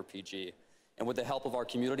action RPG. And with the help of our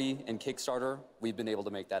community and Kickstarter, we've been able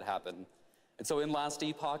to make that happen. And so in Last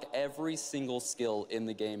Epoch, every single skill in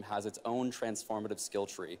the game has its own transformative skill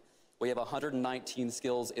tree. We have 119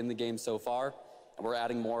 skills in the game so far, and we're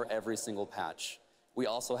adding more every single patch. We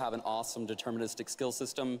also have an awesome deterministic skill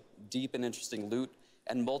system, deep and interesting loot,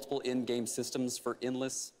 and multiple in-game systems for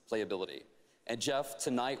endless playability. And Jeff,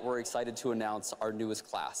 tonight we're excited to announce our newest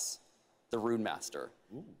class, the Rune Master.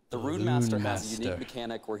 The Rune Master has a unique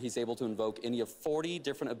mechanic where he's able to invoke any of 40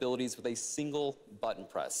 different abilities with a single button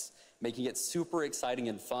press, making it super exciting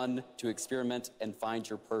and fun to experiment and find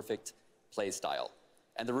your perfect play style.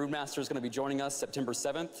 And the Rune Master is going to be joining us September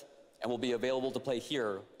 7th, and will be available to play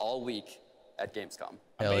here all week at Gamescom.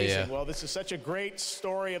 Amazing. Well, this is such a great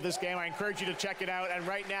story of this game. I encourage you to check it out. And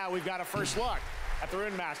right now, we've got a first look at the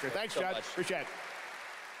Rune Master. Thanks, Judd. Appreciate it.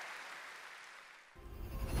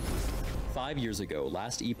 5 years ago,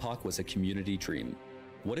 Last Epoch was a community dream.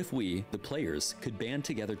 What if we, the players, could band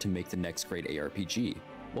together to make the next great ARPG?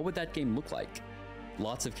 What would that game look like?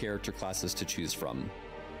 Lots of character classes to choose from.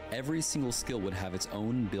 Every single skill would have its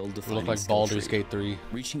own build-defining Look like Baldur's Gate 3.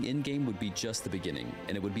 Reaching in-game would be just the beginning,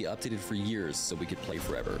 and it would be updated for years so we could play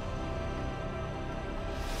forever.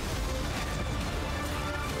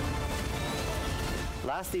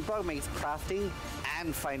 Last Epoch makes crafting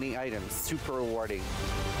and finding items super rewarding.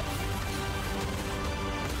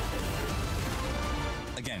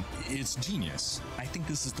 Again, it's genius. I think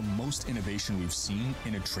this is the most innovation we've seen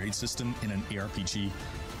in a trade system in an ARPG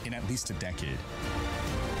in at least a decade.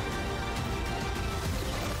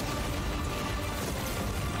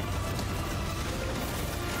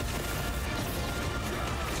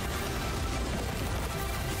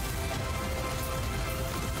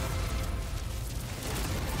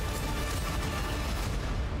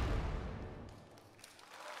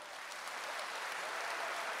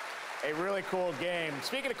 A really cool game.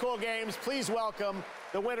 Speaking of cool games, please welcome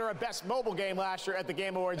the winner of Best Mobile Game last year at the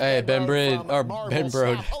Game Awards. Hey, Ben Bridge, from or Marvel Ben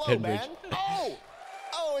Brode. Snap. Hello, Ben Ben. Bridge.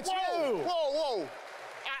 Oh, it's you. Whoa.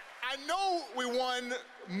 I know we won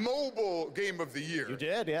Mobile Game of the Year. You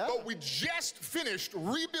did, yeah. But we just finished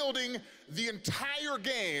rebuilding the entire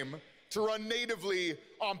game to run natively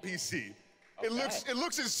on PC. Okay. It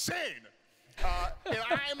looks insane. And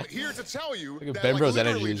I'm here to tell you Look at that Ben Bro's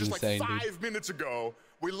energy literally is just insane, like dude. 5 minutes ago,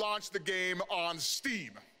 we launched the game on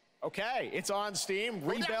Steam. Okay, it's on Steam,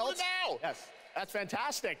 rebuilt. Now. Yes, that's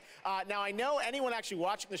fantastic. Now, I know anyone actually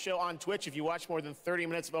watching the show on Twitch, if you watch more than 30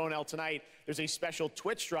 minutes of ONL tonight, there's a special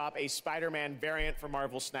Twitch drop, a Spider-Man variant for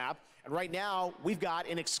Marvel Snap. And right now, we've got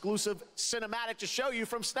an exclusive cinematic to show you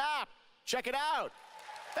from Snap. Check it out.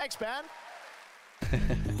 Thanks, Ben.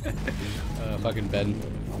 Fucking Ben.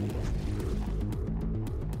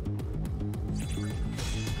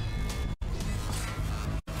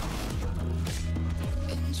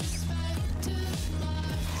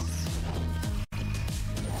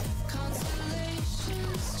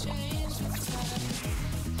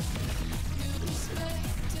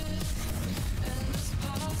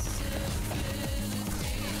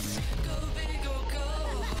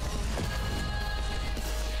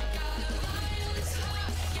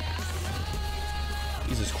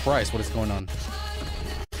 Jesus Christ, what is going on?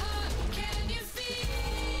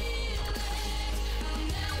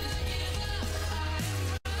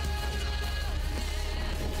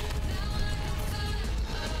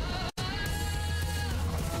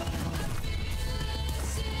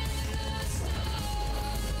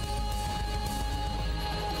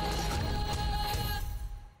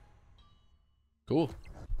 Cool.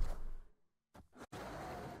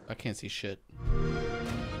 I can't see shit.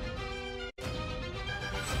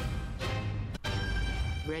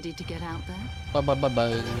 Ready to get out there?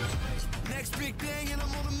 Bye. Next big thing and I'm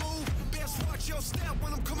on the move. Best watch your step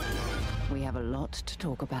when I'm coming through. We have a lot to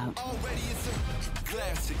talk about. Already it's a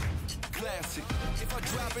classic. If I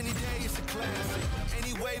drop any day, it's a classic.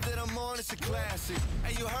 Any wave that I'm on, it's a classic.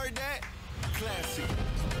 Hey, you heard that? Classic.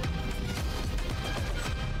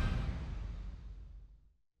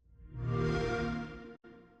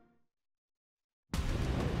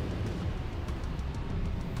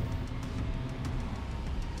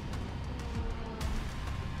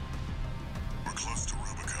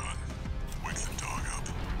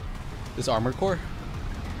 This Armored Core?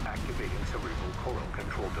 Activating cerebral coral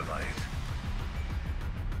control device.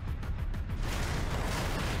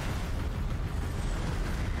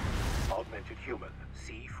 Augmented human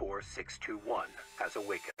C4621 has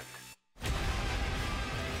awakened.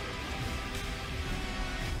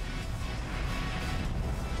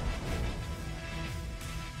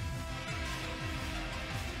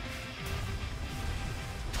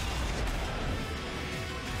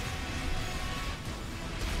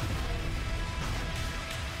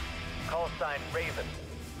 Call sign Raven.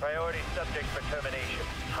 Priority subject for termination.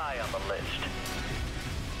 High on the list.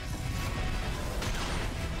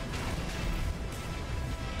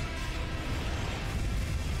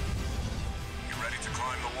 You ready to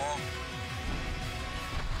climb the wall?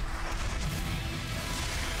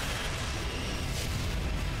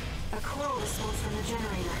 A call is sold from the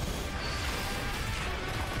generator.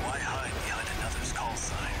 Why hide behind another's call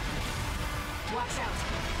sign? Watch out.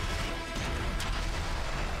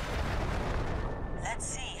 Let's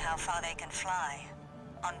see how far they can fly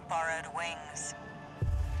on borrowed wings.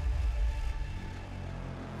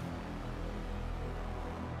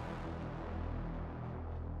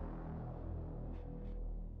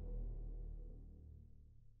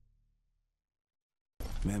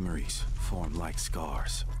 Memories form like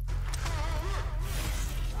scars.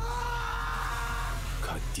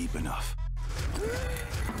 Cut deep enough.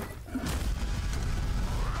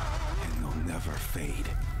 And they'll never fade.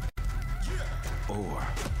 Or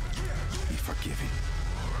be forgiven.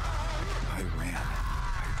 I ran.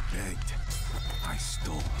 I begged. I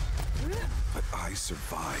stole. But I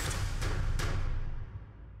survived.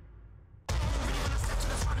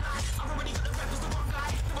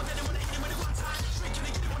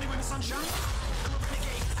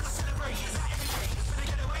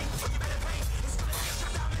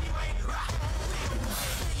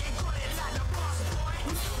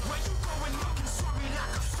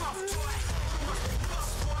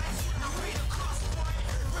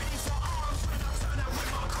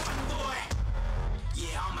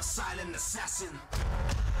 Yeah, I'm a silent assassin.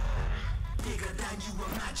 Bigger than you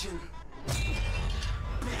imagine.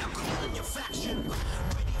 Better call in your faction.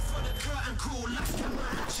 Ready for the curtain call, last camera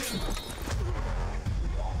action.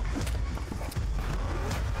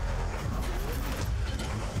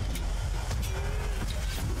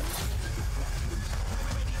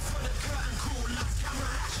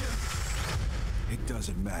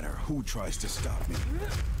 doesn't matter who tries to stop me.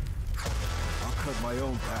 I'll cut my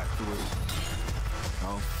own path through.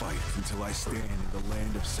 I'll fight until I stand in the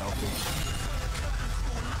land of salvation.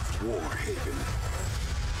 Warhaven.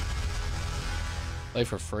 Play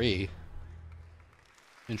for free.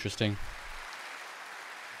 Interesting.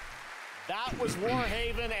 That was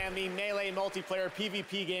Warhaven, and the Melee multiplayer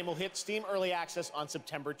PvP game will hit Steam Early Access on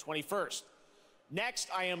September 21st. Next,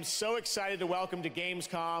 I am so excited to welcome to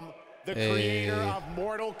Gamescom the creator of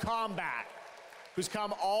Mortal Kombat, who's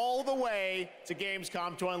come all the way to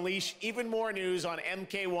Gamescom to unleash even more news on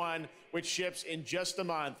MK1, which ships in just a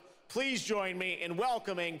month. Please join me in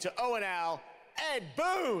welcoming to ONL, Ed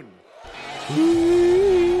Boon.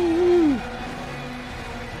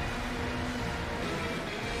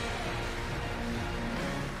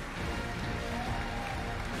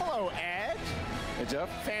 Hello, Ed. Hey,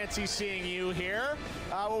 Jeff. Fancy seeing you here.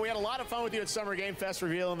 Well, we had a lot of fun with you at Summer Game Fest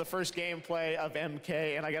revealing the first gameplay of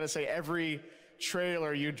MK, and I gotta say, every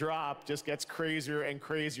trailer you drop just gets crazier and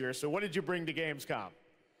crazier. So what did you bring to Gamescom?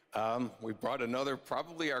 We brought another,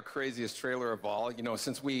 probably our craziest trailer of all. You know,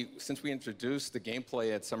 since we introduced the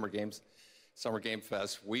gameplay at Summer Game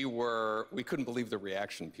Fest, we couldn't believe the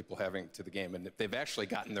reaction people having to the game, and they've actually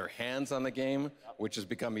gotten their hands on the game, which has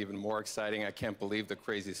become even more exciting. I can't believe the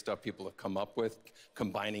crazy stuff people have come up with,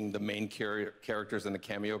 combining the main characters and the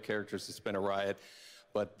cameo characters. It's been a riot.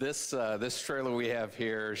 But this trailer we have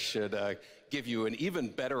here should give you an even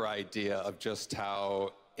better idea of just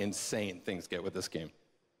how insane things get with this game.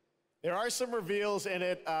 There are some reveals in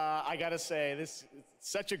it. I gotta say, this is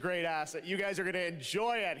such a great asset. You guys are gonna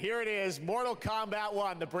enjoy it. Here it is, Mortal Kombat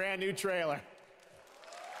 1, the brand new trailer.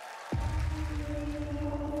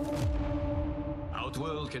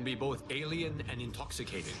 Outworld can be both alien and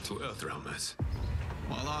intoxicating to Earthrealmers,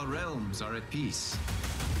 while our realms are at peace.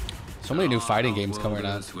 So many new fighting games coming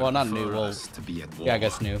out. Well, not new. Well, yeah, I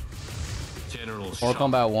guess new. Mortal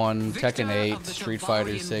Kombat 1, Tekken 8, Street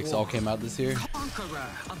Fighter 6 all came out this year.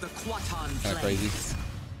 Kind of crazy.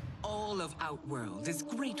 All of Outworld is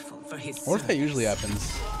grateful for his I wonder if that usually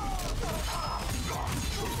happens.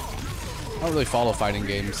 I don't really follow fighting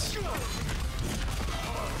games.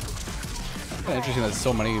 Kind of interesting that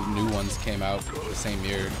so many new ones came out the same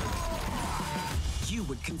year. You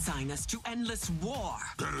would consign us to endless war.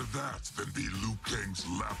 Better that than be Liu Kang's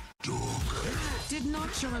lapdog. Did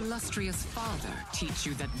not your illustrious father teach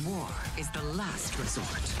you that war is the last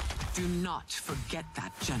resort? Do not forget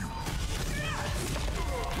that, General.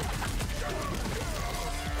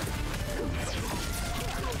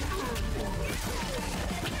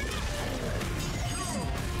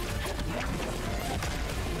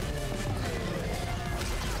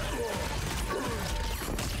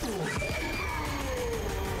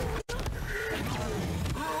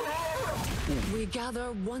 We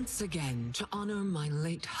gather once again to honor my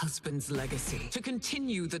late husband's legacy, to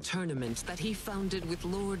continue the tournament that he founded with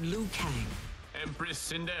Lord Liu Kang.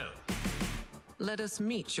 Empress Sindel. Let us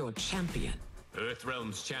meet your champion.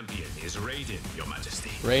 Earthrealm's champion is Raiden, Your Majesty.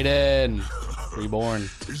 Raiden, reborn.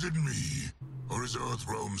 Is it me, or is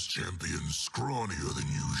Earthrealm's champion scrawnier than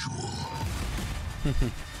usual?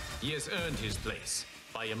 He has earned his place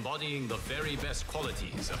by embodying the very best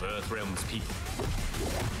qualities of Earthrealm's people.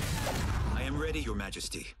 I am ready, Your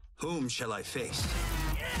Majesty. Whom shall I face?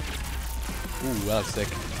 Ooh, that's sick.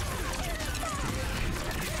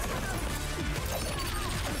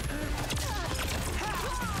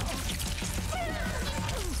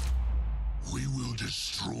 We will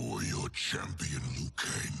destroy your champion, Liu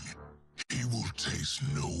Kang. He will taste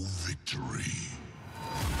no victory.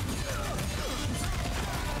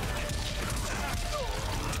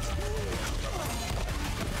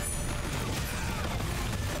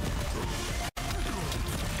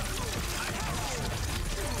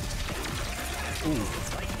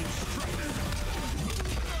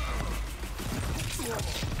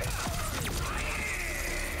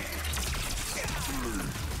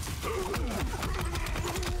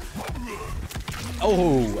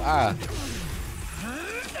 Oh, ah.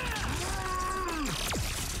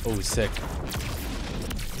 Oh, sick.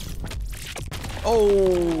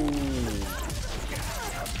 Oh.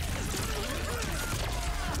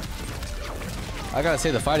 I gotta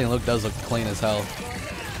say, the fighting does look clean as hell.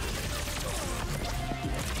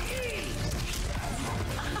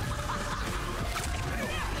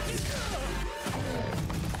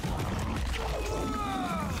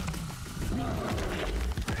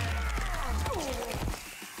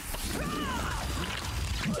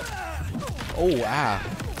 Oh, ah.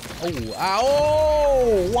 Oh, ah.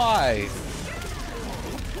 Oh, why?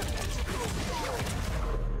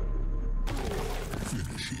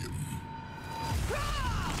 Finish him.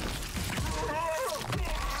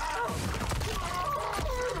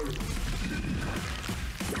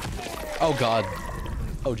 Oh God.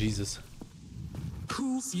 Oh Jesus.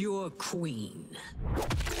 Who's your queen?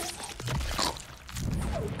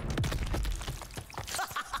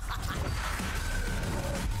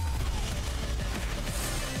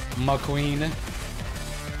 My queen.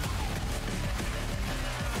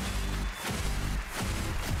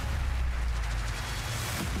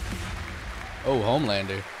 Oh,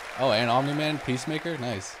 Homelander. Oh, and Omni-Man, Peacemaker.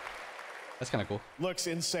 Nice. That's kind of cool. Looks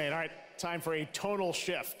insane. All right, time for a tonal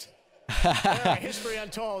shift. History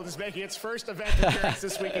Untold is making its first event appearance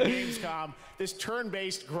this week at Gamescom. This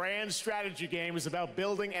turn-based grand strategy game is about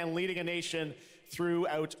building and leading a nation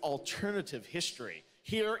throughout alternative history.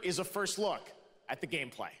 Here is a first look at the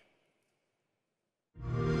gameplay.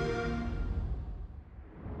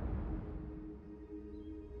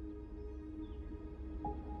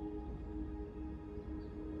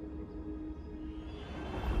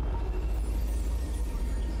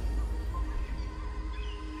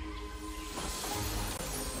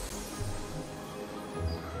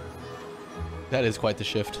 That is quite the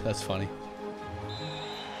shift. That's funny.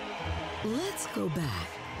 Let's go back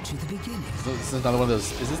to the beginning. So this is another one of those.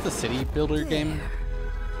 Is this the city builder game?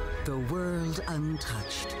 The world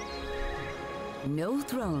untouched. No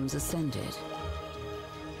thrones ascended.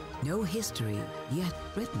 No history yet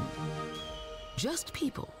written. Just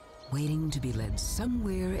people waiting to be led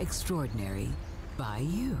somewhere extraordinary by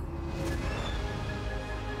you.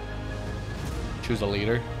 Choose a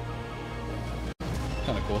leader.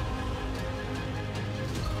 Kind of cool.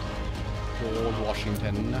 George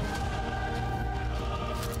Washington.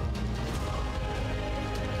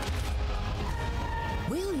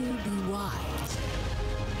 Will you be wise?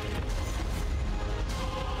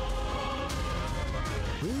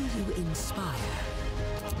 Will you inspire?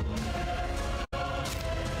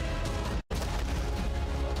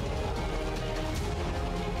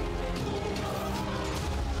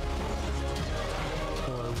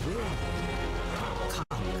 Or will you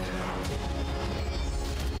conquer?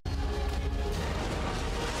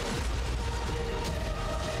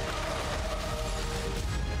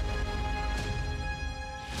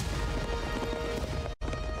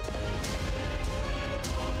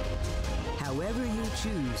 However you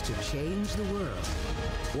choose to change the world,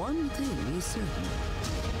 one thing is certain.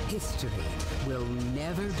 History will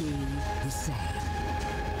never be the same.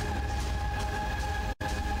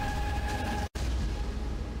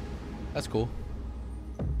 That's cool.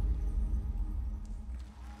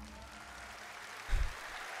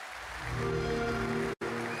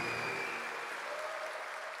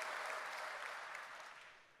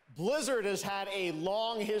 Blizzard has had a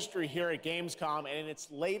long history here at Gamescom, and in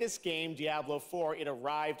its latest game, Diablo 4, it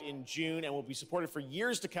arrived in June and will be supported for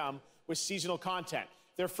years to come with seasonal content.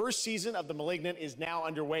 Their first season of The Malignant is now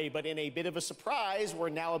underway, but in a bit of a surprise, we're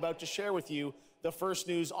now about to share with you the first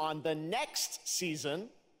news on the next season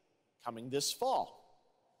coming this fall.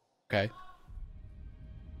 Okay.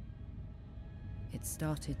 It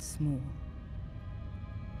started small.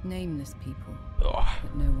 Nameless people Ugh.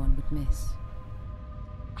 that no one would miss.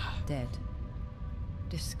 Dead.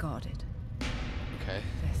 Discarded. Okay.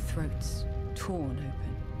 Their throats torn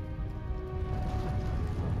open.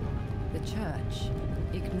 The church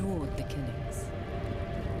ignored the killings.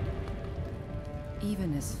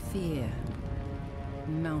 Even as fear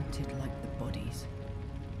mounted like the bodies.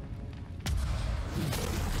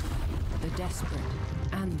 The desperate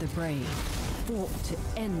and the brave fought to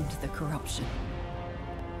end the corruption.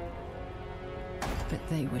 But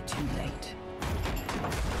they were too late.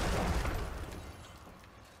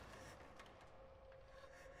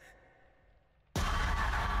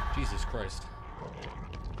 Jesus Christ.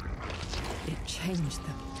 It changed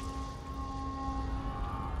them.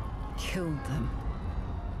 Killed them.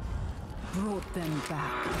 Brought them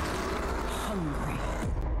back. Hungry.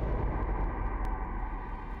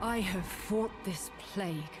 I have fought this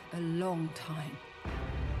plague a long time.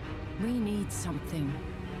 We need something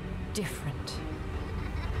different.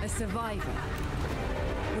 A survivor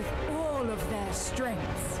with all of their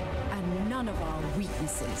strengths and none of our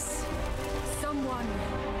weaknesses. Someone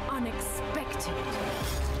unexpected.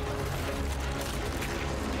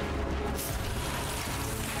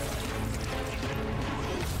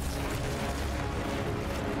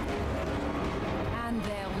 And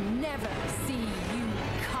they'll never see you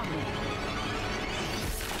coming.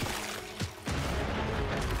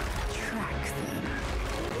 Track them.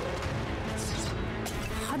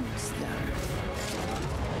 Hunt them.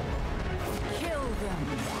 Kill them.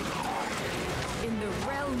 In the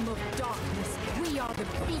realm of darkness, we are the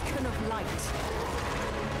beacon of light.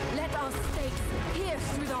 Let our stakes pierce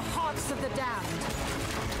through the hearts of the damned.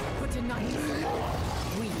 For tonight,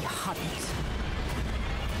 we hunt.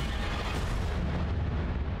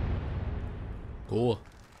 Cool.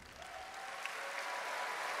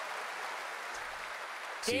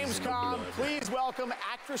 Gamescom, please welcome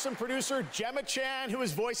actress and producer Gemma Chan, who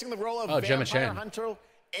is voicing the role of Gemma vampire Chan. hunter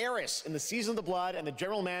Eris in the Season of the Blood, and the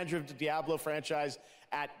general manager of the Diablo franchise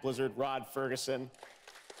at Blizzard, Rod Ferguson.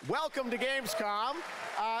 Welcome to Gamescom.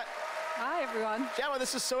 Hi, everyone. Gemma,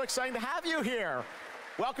 this is so exciting to have you here.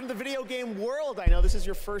 Welcome to the video game world. I know this is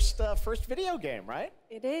your first video game, right?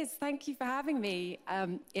 It is. Thank you for having me.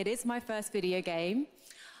 It is my first video game.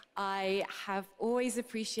 I have always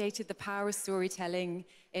appreciated the power of storytelling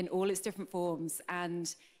in all its different forms.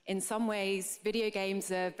 And in some ways, video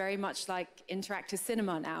games are very much like interactive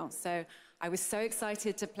cinema now. So I was so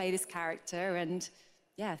excited to play this character. And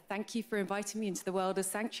yeah, thank you for inviting me into the world of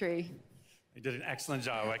Sanctuary. You did an excellent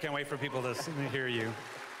job. I can't wait for people to hear you.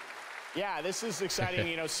 Yeah, this is exciting.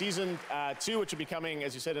 You know, season 2, which will be coming,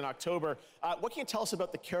 as you said, in October. What can you tell us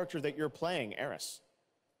about the character that you're playing, Eris?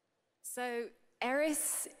 So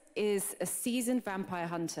Eris is a seasoned vampire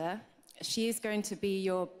hunter. She is going to be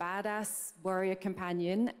your badass warrior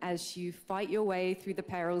companion as you fight your way through the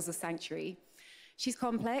perils of Sanctuary. She's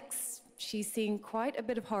complex. She's seen quite a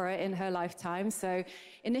bit of horror in her lifetime. So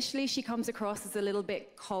initially she comes across as a little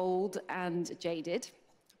bit cold and jaded,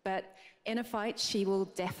 but in a fight, she will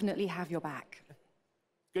definitely have your back.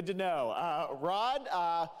 Good to know. Rod,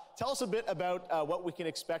 tell us a bit about what we can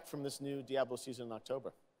expect from this new Diablo season in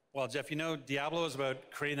October. Well, Jeff, you know, Diablo is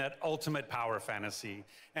about creating that ultimate power fantasy.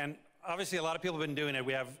 And obviously, a lot of people have been doing it.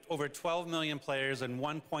 We have over 12 million players and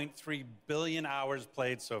 1.3 billion hours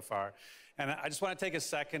played so far. And I just want to take a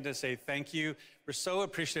second to say thank you. We're so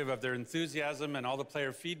appreciative of their enthusiasm and all the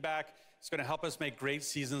player feedback. It's going to help us make great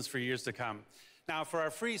seasons for years to come. Now, for our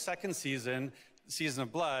free second season, Season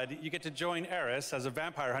of Blood, you get to join Eris as a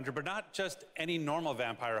vampire hunter, but not just any normal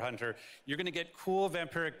vampire hunter. You're going to get cool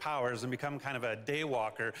vampiric powers and become kind of a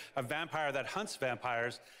daywalker, a vampire that hunts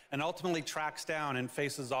vampires and ultimately tracks down and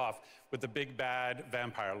faces off with the big bad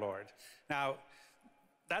vampire lord. Now,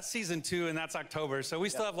 that's Season 2, and that's October, so we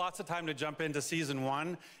still have lots of time to jump into Season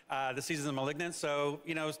 1, the Season of Malignant. So,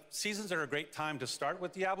 you know, seasons are a great time to start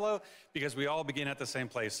with Diablo because we all begin at the same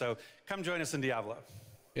place. So come join us in Diablo.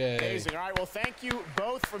 Yay. Amazing. All right, well, thank you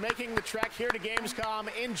both for making the trek here to Gamescom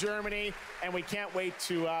in Germany, and we can't wait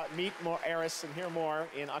to meet more Eris and hear more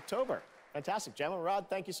in October. Fantastic. Gemma, Rod,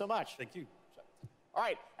 thank you so much. Thank you. All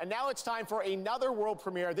right, and now it's time for another world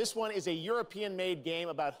premiere. This one is a European-made game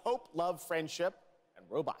about hope, love, friendship, and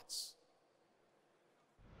robots.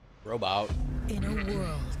 Robot. In a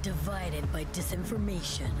world divided by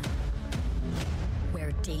disinformation,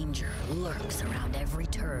 where danger lurks around every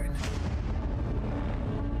turn,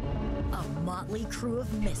 a motley crew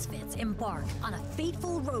of misfits embark on a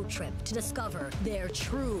fateful road trip to discover their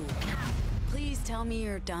true. Please tell me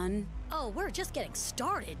you're done. Oh, we're just getting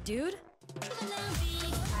started, dude.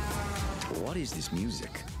 What is this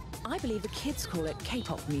music? I believe the kids call it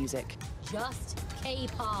K-pop music. Just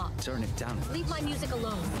K-pop. Turn it down. Leave my music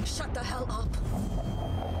alone. Shut the hell up.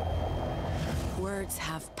 Words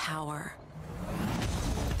have power.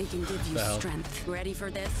 They can give you strength. Ready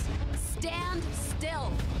for this? Stand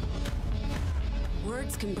still.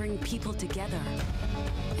 Words can bring people together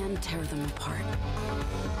and tear them apart.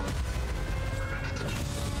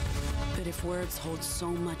 But if words hold so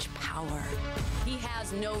much power, he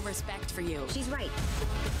has no respect for you. She's right.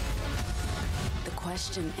 The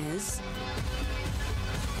question is,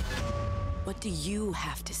 what do you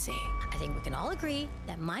have to say? I think we can all agree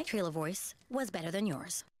that my trailer voice was better than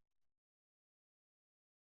yours.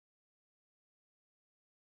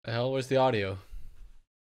 The hell was the audio?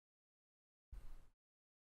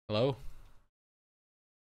 Hello?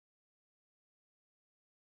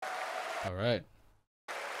 All right.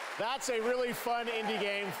 That's a really fun indie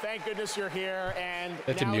game. Thank goodness you're here. And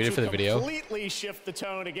That's now muted to for the video. completely shift the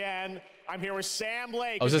tone again, I'm here with Sam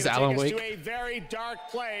Lake. Oh, is who's this gonna Alan take us Wake? to a very dark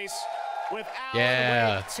place with Alan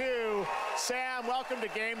Yeah. Wake 2. Sam, welcome to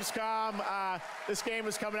Gamescom. This game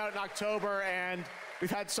is coming out in October, and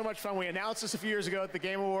we've had so much fun. We announced this a few years ago at the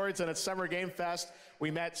Game Awards and at Summer Game Fest.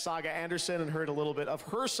 We met Saga Anderson and heard a little bit of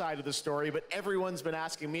her side of the story, but everyone's been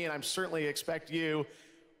asking me, and I'm certainly expect you,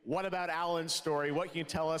 what about Alan's story? What can you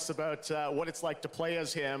tell us about what it's like to play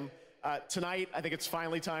as him? Tonight, I think it's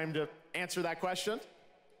finally time to answer that question.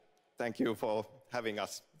 Thank you for having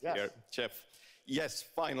us here, Jeff. Yes,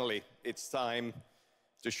 finally, it's time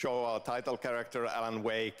to show our title character, Alan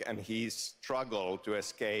Wake, and his struggle to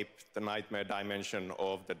escape the nightmare dimension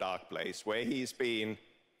of the dark place, where he's been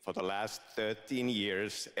for the last 13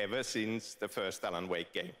 years, ever since the first Alan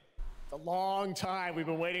Wake game. A long time. We've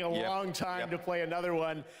been waiting a long time to play another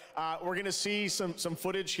one. We're going to see some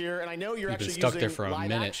footage here, and I know you're actually using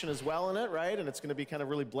live action as well in it, right? And it's going to be kind of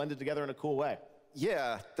really blended together in a cool way.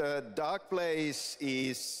 Yeah, the Dark Place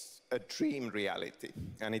is a dream reality,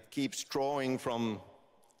 and it keeps drawing from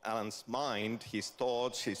Alan's mind, his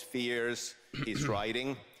thoughts, his fears, his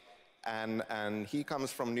writing, and he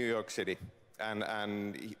comes from New York City,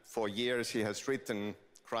 and for years he has written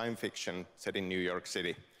crime fiction set in New York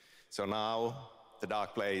City. So now the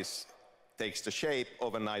Dark Place takes the shape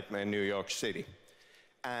of a nightmare in New York City.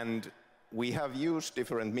 And we have used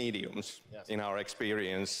different mediums in our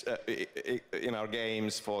experience, in our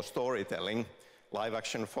games for storytelling, live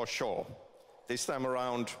action for sure. This time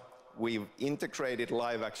around, we've integrated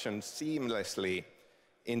live action seamlessly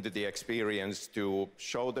into the experience to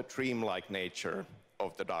show the dreamlike nature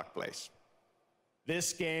of the Dark Place.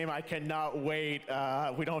 This game, I cannot wait.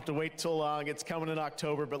 We don't have to wait too long. It's coming in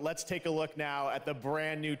October, but let's take a look now at the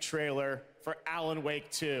brand new trailer for Alan Wake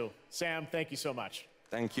 2. Sam, thank you so much.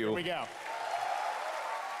 Thank you. Here we go.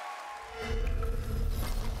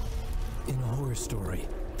 In a horror story,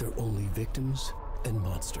 there are only victims and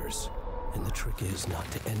monsters. And the trick is not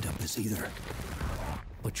to end up as either.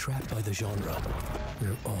 But trapped by the genre,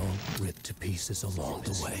 we're all ripped to pieces along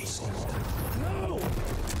the way. No!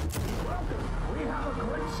 Welcome! We have a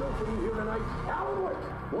great show for you here tonight. Alan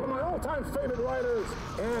Wake, one of my all-time favorite writers,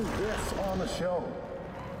 and guests on the show.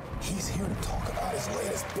 He's here to talk about his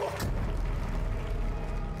latest book.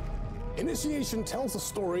 Initiation tells the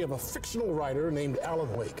story of a fictional writer named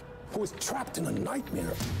Alan Wake, who is trapped in a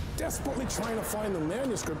nightmare, desperately trying to find the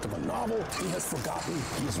manuscript of a novel he has forgotten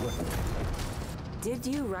he's written. Did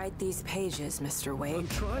you write these pages, Mr. Wake? I'm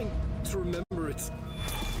trying to remember it.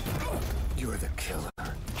 You're the killer,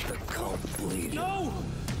 the cult leader. No!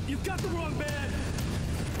 You've got the wrong band!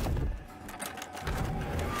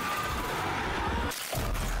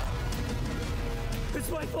 It's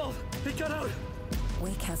my fault! It got out!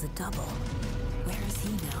 Wake has a double. Where is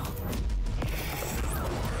he now?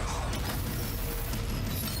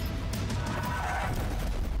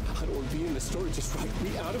 I don't want to be in the story. Just write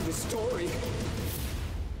me out of the story.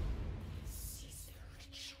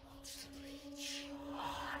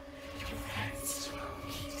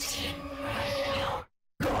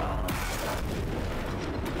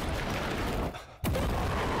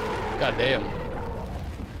 God damn.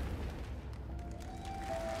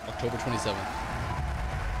 October 27th.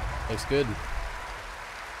 Looks good.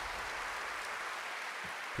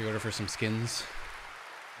 Pre-order for some skins.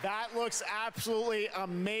 That looks absolutely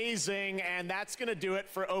amazing, and that's going to do it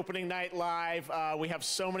for Opening Night Live. We have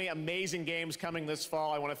so many amazing games coming this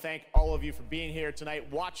fall. I want to thank all of you for being here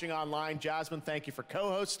tonight, watching online. Jasmine, thank you for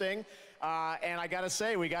co-hosting. And I got to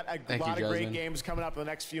say, we got a lot of great games coming up in the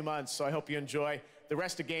next few months, so I hope you enjoy the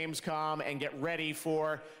rest of Gamescom and get ready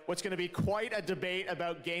for what's going to be quite a debate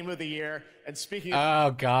about Game of the Year. And speaking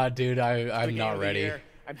of oh God, dude, I'm not ready.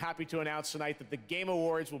 I'm happy to announce tonight that the Game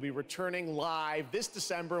Awards will be returning live this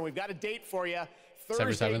December, and we've got a date for you.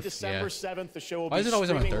 Thursday, December 7th. The show will be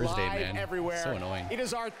streaming live everywhere. So annoying. It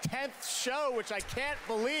is our 10th show, which I can't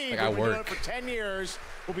believe. Like We've been doing it for 10 years.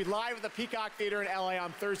 We'll be live at the Peacock Theater in LA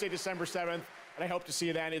on Thursday, December 7th, and I hope to see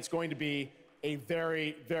you then. It's going to be a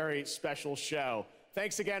very, very special show.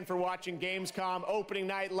 Thanks again for watching Gamescom Opening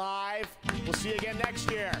Night Live. We'll see you again next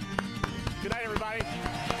year. Good night, everybody.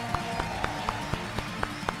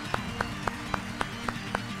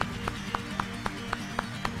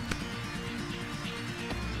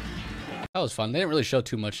 That was fun. They didn't really show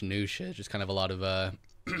too much new shit. Just kind of a lot of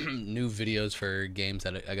new videos for games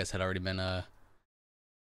that I guess had already been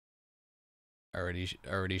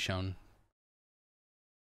already shown.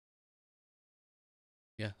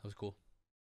 Yeah, that was cool.